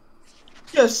 bruh.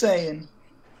 Just saying.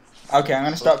 Okay, I'm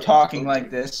gonna stop talking like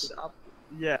this.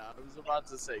 Yeah, I was about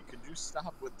to say, could you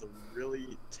stop with the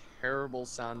really terrible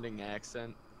sounding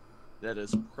accent that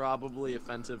is probably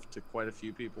offensive to quite a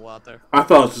few people out there? I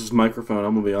thought it was his microphone.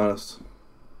 I'm gonna be honest.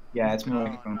 Yeah, it's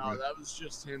more. No, that was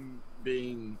just him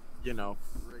being, you know,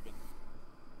 rigging.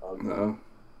 No.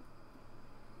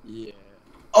 Yeah.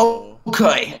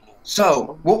 Okay,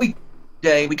 so what we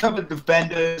covered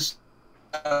Defenders.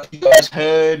 You guys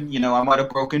heard, you know, I might have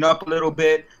broken up a little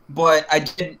bit, but I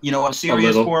did, you know, I'm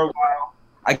serious for a while.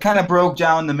 I kind of broke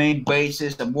down the main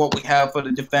basis of what we have for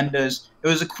the Defenders. It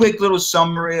was a quick little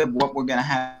summary of what we're gonna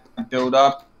have to build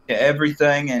up to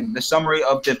everything, and the summary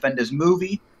of Defenders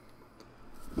movie.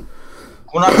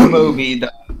 Well, not the movie,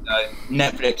 the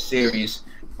Netflix series.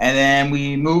 And then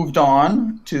we moved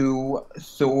on to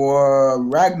Thor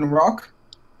Ragnarok,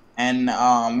 and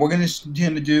we're gonna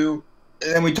continue to do.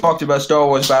 And then we talked about Star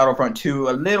Wars Battlefront 2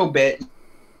 a little bit,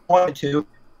 wanted to,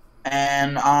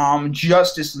 and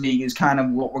Justice League is kind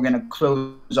of what we're gonna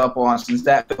close up on since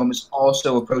that film is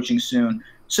also approaching soon.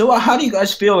 So, how do you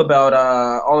guys feel about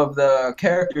all of the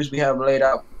characters we have laid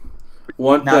out?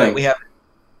 One Now that thing. we have.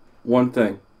 One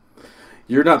thing.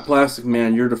 You're not Plastic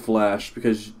Man. You're the Flash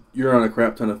because you're on a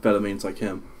crap ton of amphetamines like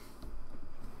him.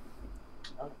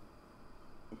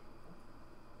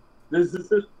 this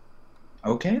is it.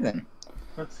 Okay then.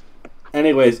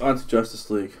 Anyways, on to Justice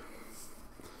League.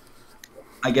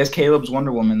 I guess Caleb's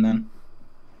Wonder Woman then.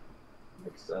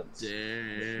 Makes sense. Damn.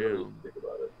 Really think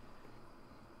about it.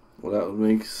 Well, that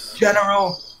makes.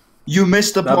 General, you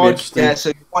missed the That'd be interesting. podcast, so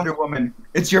you're Wonder Woman.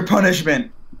 It's your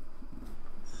punishment.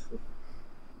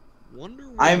 Wonder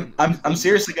Woman. I'm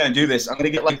seriously gonna do this. I'm gonna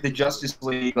get like the Justice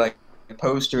League like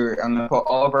poster. I'm gonna put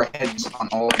all of our heads on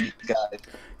all of these guys.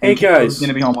 Hey And Caleb's guys,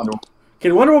 gonna be on Wonder Woman.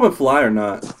 can Wonder Woman fly or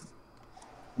not?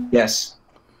 Yes.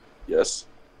 Yes.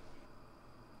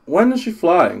 When is she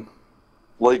flying?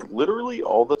 Like, literally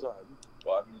all the time.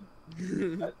 Well, I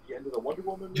mean, at the end of the Wonder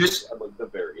Woman movie, Just- at, like, the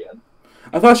very end.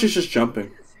 I thought she was just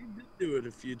jumping. She did do it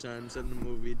a few times in the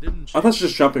movie, didn't she? I thought she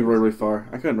was just jumping really, really far.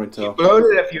 I couldn't really She tell.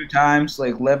 floated a few times,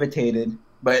 like levitated,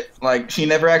 but like she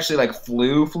never actually like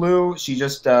flew. She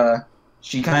just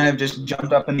she kind of just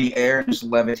jumped up in the air and just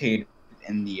levitated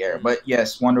in the air. But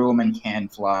yes, Wonder Woman can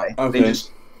fly. Okay.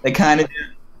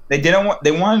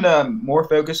 They wanted to more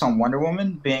focus on Wonder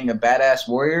Woman being a badass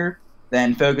warrior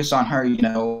than focus on her, you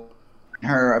know,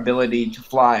 her ability to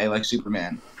fly like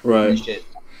Superman and Right. shit.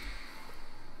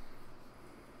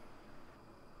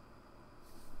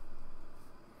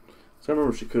 So I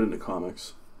remember she could in the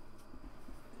comics.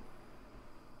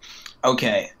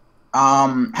 Okay.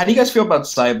 How do you guys feel about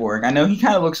Cyborg? I know he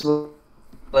kind of looks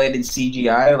like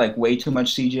CGI, like way too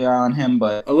much CGI on him,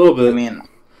 but A little bit. I mean,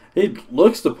 He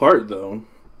looks the part though.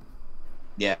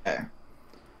 yeah.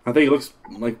 I think it looks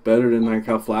like better than like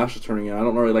how Flash is turning out. I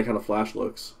don't really like how the Flash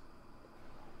looks.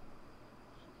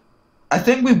 I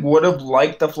think we would have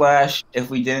liked the Flash if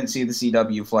we didn't see the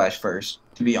CW Flash first,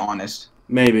 to be honest.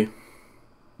 Maybe.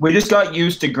 We just got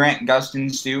used to Grant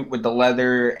Gustin's suit with the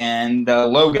leather and the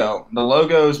logo. The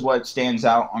logo is what stands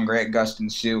out on Grant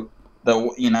Gustin's suit. The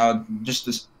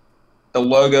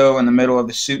logo in the middle of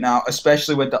the suit now,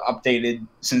 especially with the updated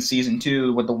since season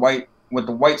 2 with the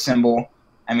white symbol.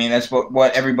 I mean, that's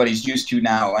what everybody's used to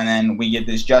now. And then we get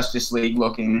this Justice League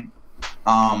looking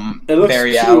It looks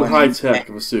Barry too Allen. high tech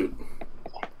of a suit.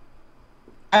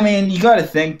 I mean, you got to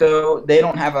think though, they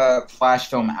don't have a Flash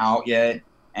film out yet,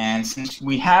 and since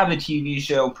we have the TV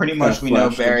show, pretty much Yeah, we know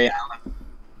Flash. Barry Allen.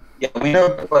 Yeah, we know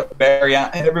what Barry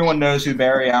Allen. Everyone knows who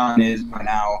Barry Allen is by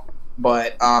now,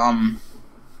 but I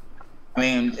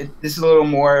mean, this is a little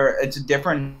more. It's a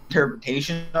different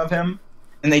interpretation of him,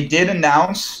 and they did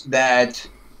announce that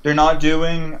they're not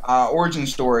doing origin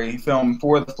story film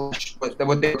for the Flash.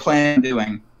 What they're planning on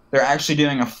doing, they're actually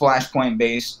doing a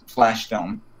Flashpoint-based Flash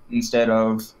film instead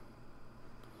of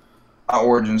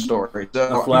origin story.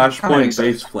 So A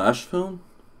Flashpoint-based Flash film?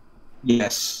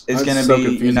 Yes, it's That's gonna so be.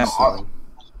 confusing, son.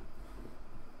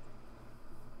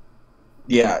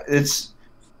 Yeah, it's.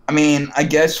 I mean, I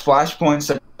guess Flashpoint's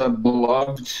such a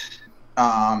beloved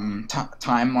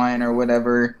timeline or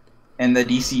whatever in the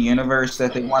DC universe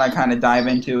that they want to kind of dive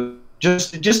into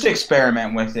just to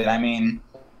experiment with it. I mean,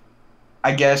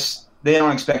 I guess they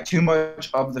don't expect too much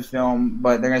of the film,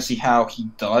 but they're gonna see how he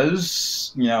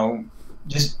does. You know,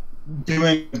 just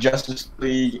doing Justice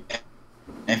League.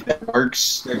 If that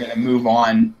works, they're gonna move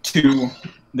on to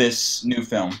this new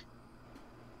film.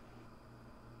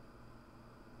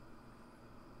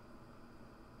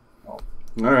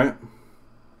 All right.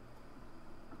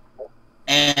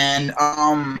 And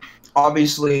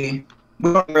obviously,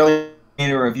 we don't really need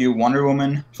to review Wonder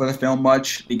Woman for the film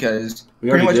much because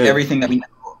pretty much everything that we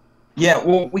know. Yeah,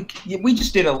 well, we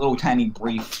just did a little tiny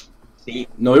brief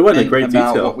statement. No, we went into great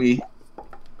about detail. What we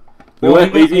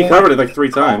covered it like 3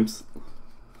 times.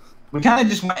 We kind of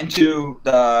just went into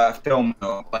the film,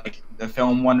 though, like the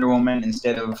film Wonder Woman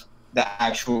instead of the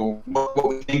actual what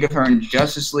we think of her in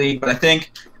Justice League. But I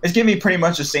think it's gonna be pretty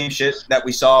much the same shit that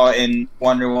we saw in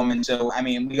Wonder Woman. So I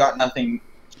mean, we got nothing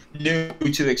new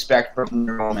to expect from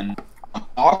Wonder Woman.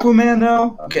 Aquaman,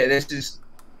 though, okay, this is.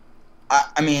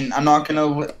 I mean, I'm not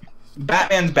gonna.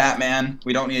 Batman's Batman.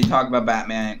 We don't need to talk about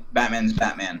Batman. Batman's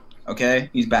Batman. Okay,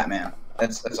 he's Batman.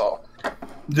 That's all.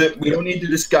 We don't need to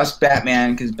discuss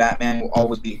Batman because Batman will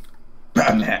always be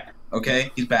Batman. Okay,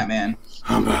 he's Batman.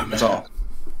 I'm Batman. That's all.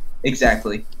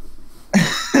 Exactly.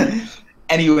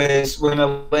 Anyways, we're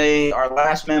gonna lay our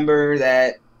last member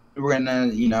that we're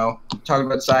gonna, talk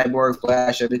about Cyborg,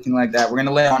 Flash, everything like that. We're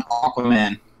gonna lay on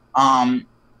Aquaman.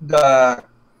 The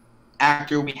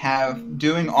actor we have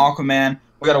doing Aquaman,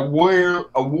 we got a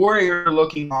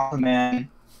warrior-looking Aquaman.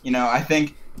 I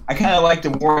think I kind of like the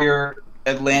warrior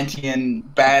Atlantean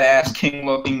badass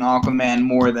king-looking Aquaman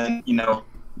more than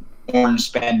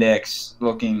orange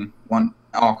spandex-looking one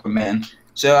Aquaman.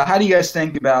 So how do you guys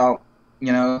think about,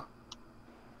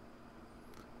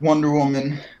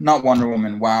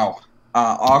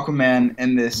 Aquaman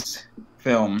in this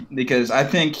film? Because I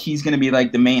think he's going to be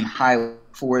like the main highlight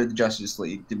for the Justice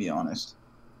League, to be honest.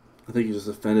 I think you just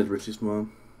offended Richie's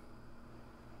mom.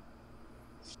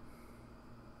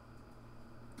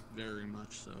 Very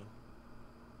much so.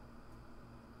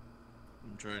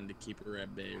 I'm trying to keep her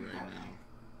at bay right now.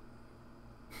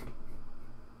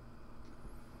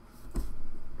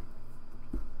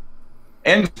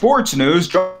 In sports news,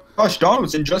 Josh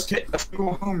Donaldson just hit a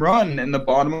single home run in the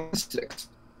bottom of the 6th.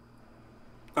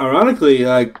 Ironically,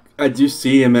 I do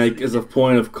see him as a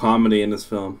point of comedy in this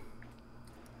film.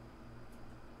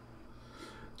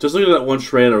 Just look at that one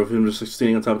trailer of him just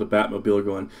standing on top of the Batmobile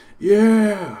going,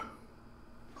 "Yeah!"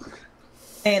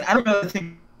 And I don't really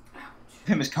think of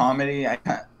him as comedy. I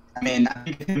think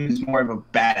of him as more of a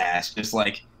badass. Just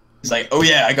like, he's like, "Oh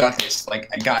yeah, I got this. Like,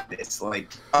 I got this." Like,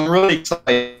 I'm really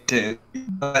excited.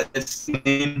 But it's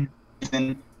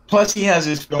plus he has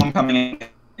his film coming in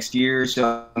next year,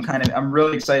 so I'm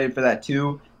really excited for that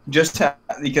too.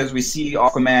 Because we see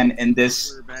Aquaman in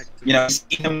this,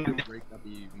 see him and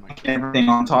everything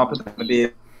on top of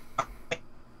that.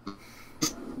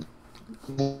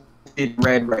 It's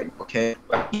red, right? Okay,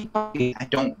 I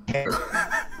don't care.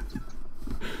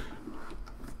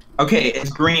 Okay,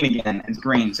 it's green again. It's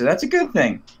green, so that's a good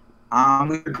thing.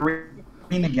 We're green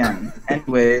again.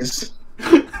 Anyways,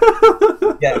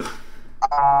 yeah.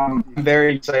 I'm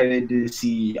very excited to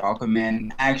see Aquaman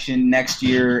in action next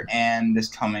year and this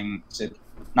coming,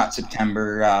 not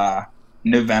September,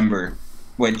 November,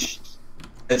 which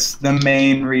is the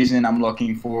main reason I'm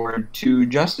looking forward to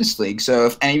Justice League. So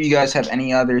if any of you guys have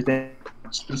any other thing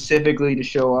specifically to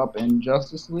show up in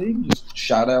Justice League, just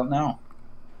shout out now.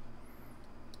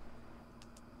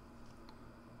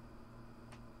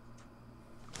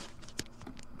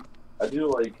 I do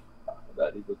like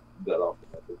that he looked that off the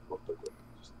method.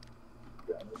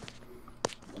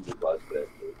 I'm just glad today.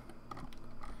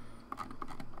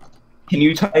 Can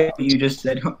you type what you just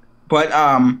said? But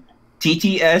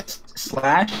TTS/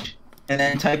 and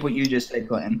then type what you just said,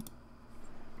 Clinton.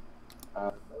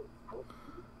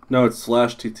 No, it's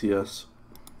 /TTS.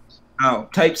 Oh,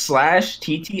 type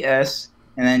 /TTS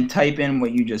and then type in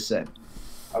what you just said.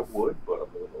 I would, but I'm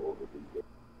a little overthinking.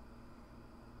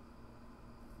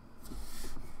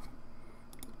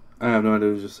 I have no idea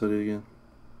what you just said it again.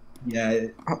 Yeah,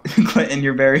 Clinton,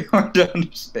 you're very hard to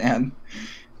understand.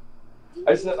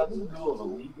 I said I'm in the middle of a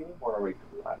league game where I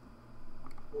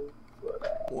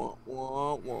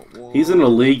He's in a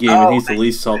league game and he's the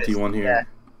least salty one Yeah, here.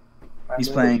 he's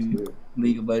playing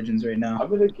League of Legends right now.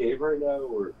 I'm in a game right now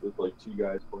where with like 2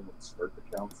 guys playing with Smurf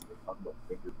accounts and they're talking about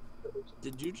finger.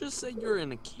 Did you just say you're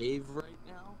in a cave right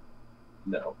now?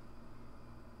 No.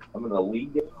 I'm in a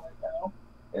league game right now,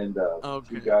 and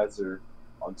Okay. 2 guys are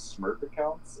on Smurf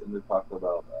accounts and they're talking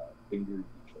about fingering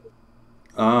each other.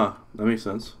 Ah, that makes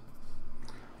sense.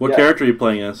 What Yeah. character are you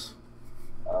playing as?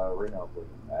 Right now I'm playing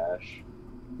Ash.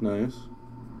 Nice.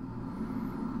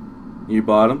 You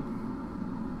bought him?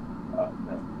 No,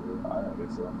 I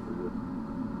guess I'm pretty good.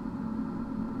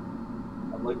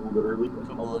 I'm like literally.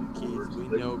 Come on, Keith. We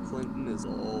know Clinton is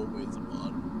always a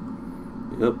mod.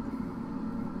 Yep.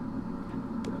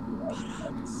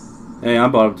 Hey, I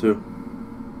bought him too.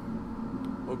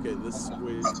 Okay, this is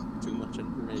way too much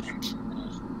information.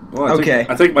 Well, I Okay.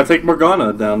 take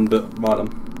Morgana down the bottom.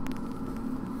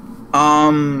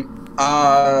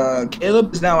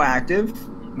 Caleb is now active.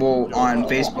 Well, on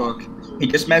Facebook. He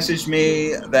just messaged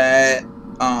me that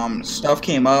stuff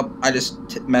came up. I just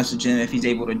messaged him if he's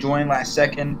able to join last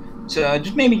second. So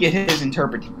just maybe get his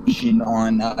interpretation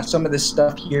on some of this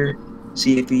stuff here.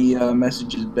 See if he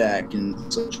messages back and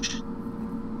such.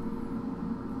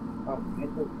 Oh, man,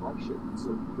 my shit is so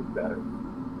good better.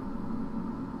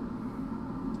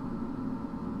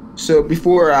 So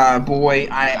before boy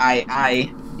I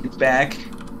gets back,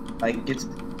 like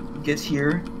gets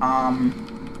here,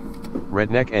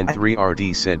 Redneck and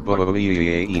 3RD said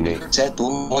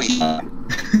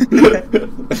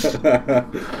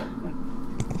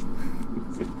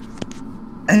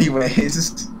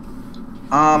anyways,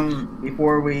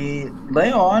 before we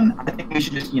lay on, I think we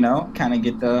should just, kind of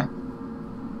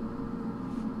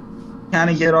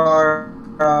get our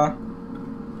I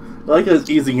like us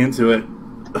easing into it.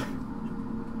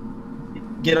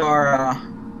 get our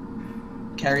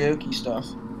karaoke stuff.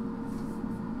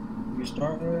 You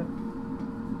start with it?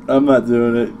 I'm not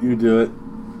doing it. You do it.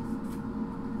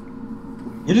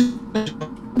 You just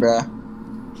bruh.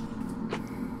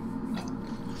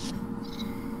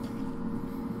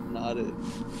 Not it.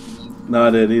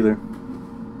 Not it either.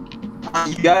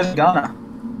 You guys gonna.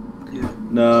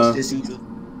 No. Sissies.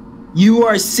 You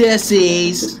are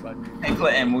sissies. Hey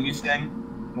Clinton, will you sing?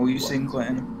 Will you sing,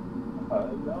 Clinton?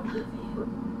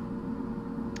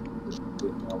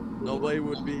 Nobody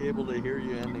would be able to hear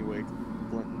you anyway,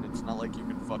 Clinton. It's not like you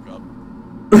can fuck up.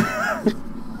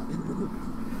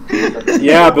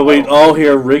 Yeah, but we'd all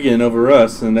hear Riggin over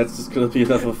us, and that's just gonna be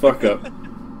enough of a fuck up.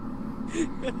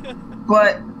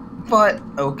 But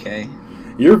okay.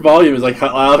 Your volume is like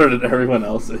louder than everyone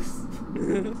else's.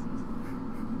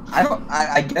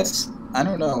 I guess I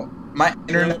don't know. My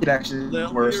internet actually is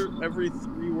They'll worse. hear every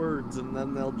 3 words, and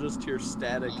then they'll just hear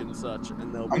static and such,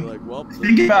 and they'll be like, "Well."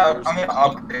 Think about I'm gonna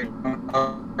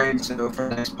upgrade so for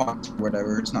the next part or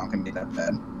whatever, it's not gonna be that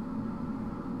bad.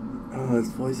 Oh,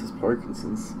 his voice is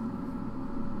Parkinson's.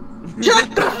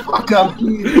 Shut the fuck up,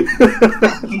 dude.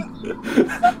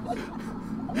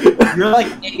 You're like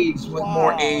AIDS with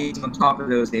more AIDS on top of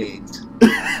those AIDS.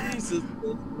 Jesus,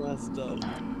 that's messed up.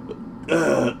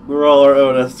 We're all our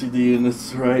own STD, and this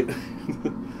is right.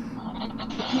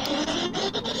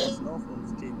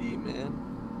 Self-STD, man.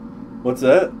 What's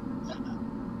that?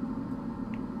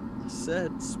 I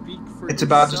said, speak for It's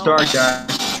about to yourself. start,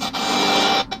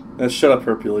 guys. Shut up,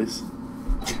 Hercules.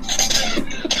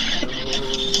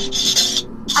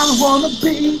 I wanna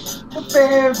be the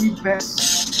very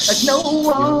best, like no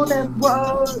one ever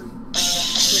was.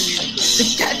 To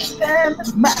catch them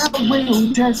is my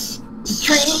will test. To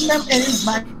train them is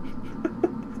my.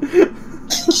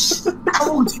 I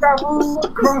will travel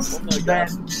across the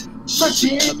land,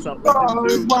 searching far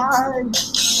and wide.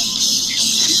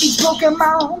 Each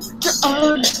Pokemon to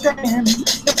understand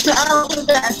the power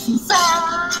that's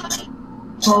inside.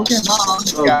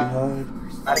 Pokemon, Oh god.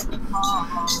 gotta keep on.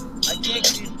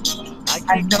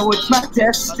 I I know it's my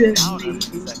destiny.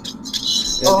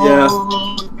 Yeah.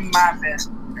 Oh, my best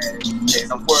friend.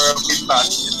 In a world we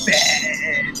must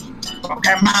defend.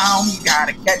 Pokemon,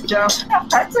 gotta catch up.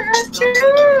 I said you.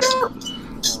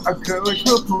 A coach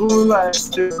will pull us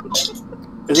through.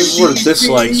 This is where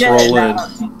dislikes roll in.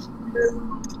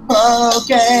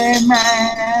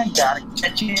 Pokemon, gotta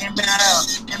catch him out.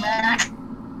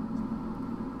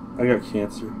 I got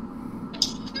cancer.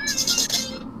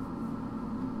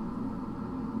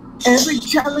 Every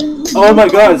challenge. Oh my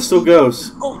god, it still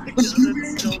goes. Oh my god,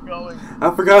 it's still going. I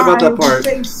forgot about that part.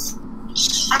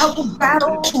 I will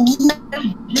battle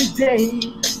every day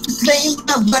to claim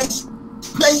my right to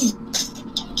play.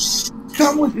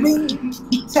 Come with me,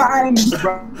 time is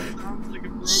right.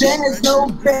 There's no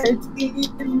better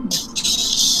team.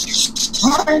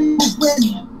 I'm the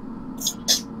winner.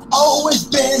 Always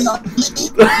been on me.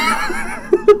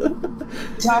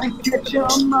 Gotta catch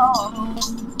 'em all.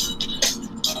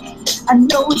 I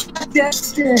know it's my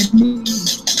destiny.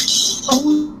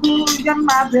 Oh, you're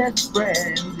my best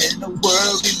friend in the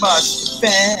world we must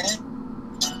defend.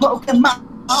 Pokemon,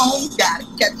 gotta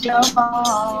catch 'em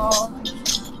all.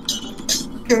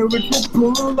 Courage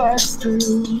will pull us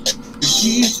through.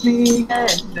 Keeps me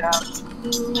and out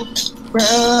to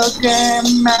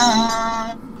Pokemon.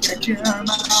 Catch 'em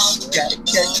all, gotta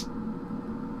catch 'em.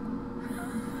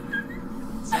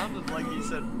 Sounded like he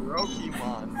said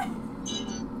Pokemon.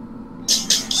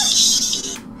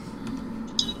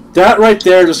 That right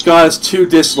there just got us 2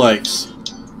 dislikes.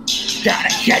 Gotta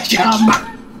catch 'em.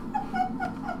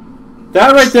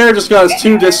 That right there just got us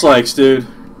 2 dislikes, dude.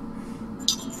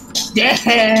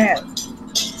 Yeah.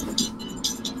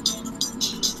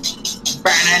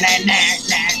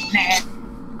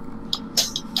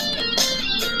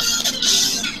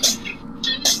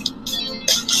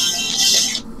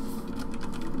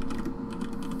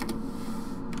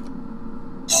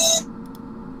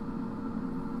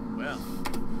 Well,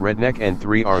 Redneck and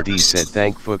 3RD said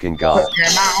thank fucking God.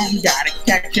 Pokemon, gotta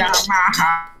catch 'em all.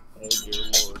 oh dear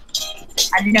lord.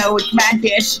 I know it's my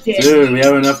destiny. Dude, we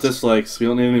have enough dislikes. We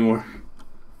don't need any more.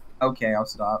 Okay, I'll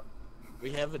stop.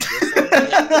 We have a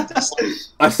dislike.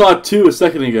 I saw 2 a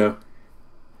second ago.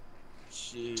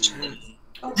 Jeez.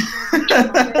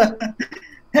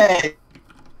 Hey.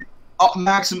 Oh,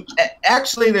 Maxim.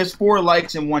 Actually, there's 4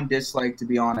 likes and 1 dislike, to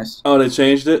be honest. Oh, they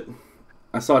changed it?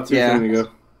 I saw it 2 Yeah. seconds ago.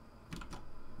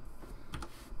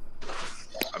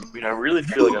 I mean, I really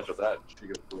feel like after that, she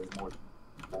could play more.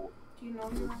 Do you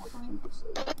know your song?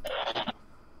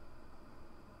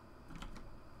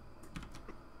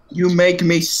 You make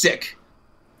me sick.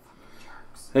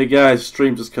 Hey guys,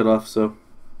 stream just cut off, so.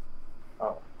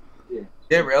 Oh, yeah.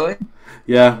 Did it really?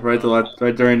 Yeah, right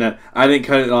during that. I didn't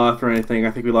cut it off or anything.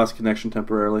 I think we lost connection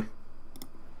temporarily.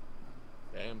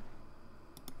 Damn.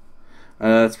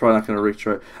 That's probably not going to reach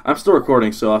right. I'm still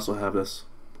recording, so I also have this.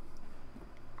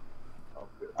 Oh,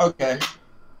 good. Okay.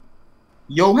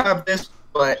 You'll have this,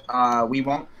 but we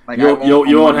won't. Like You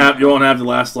won't have the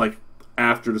last like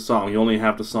after the song. You only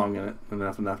have the song in it and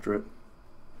nothing after it.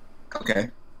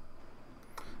 Okay.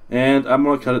 And I'm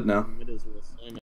gonna cut it now. It is worth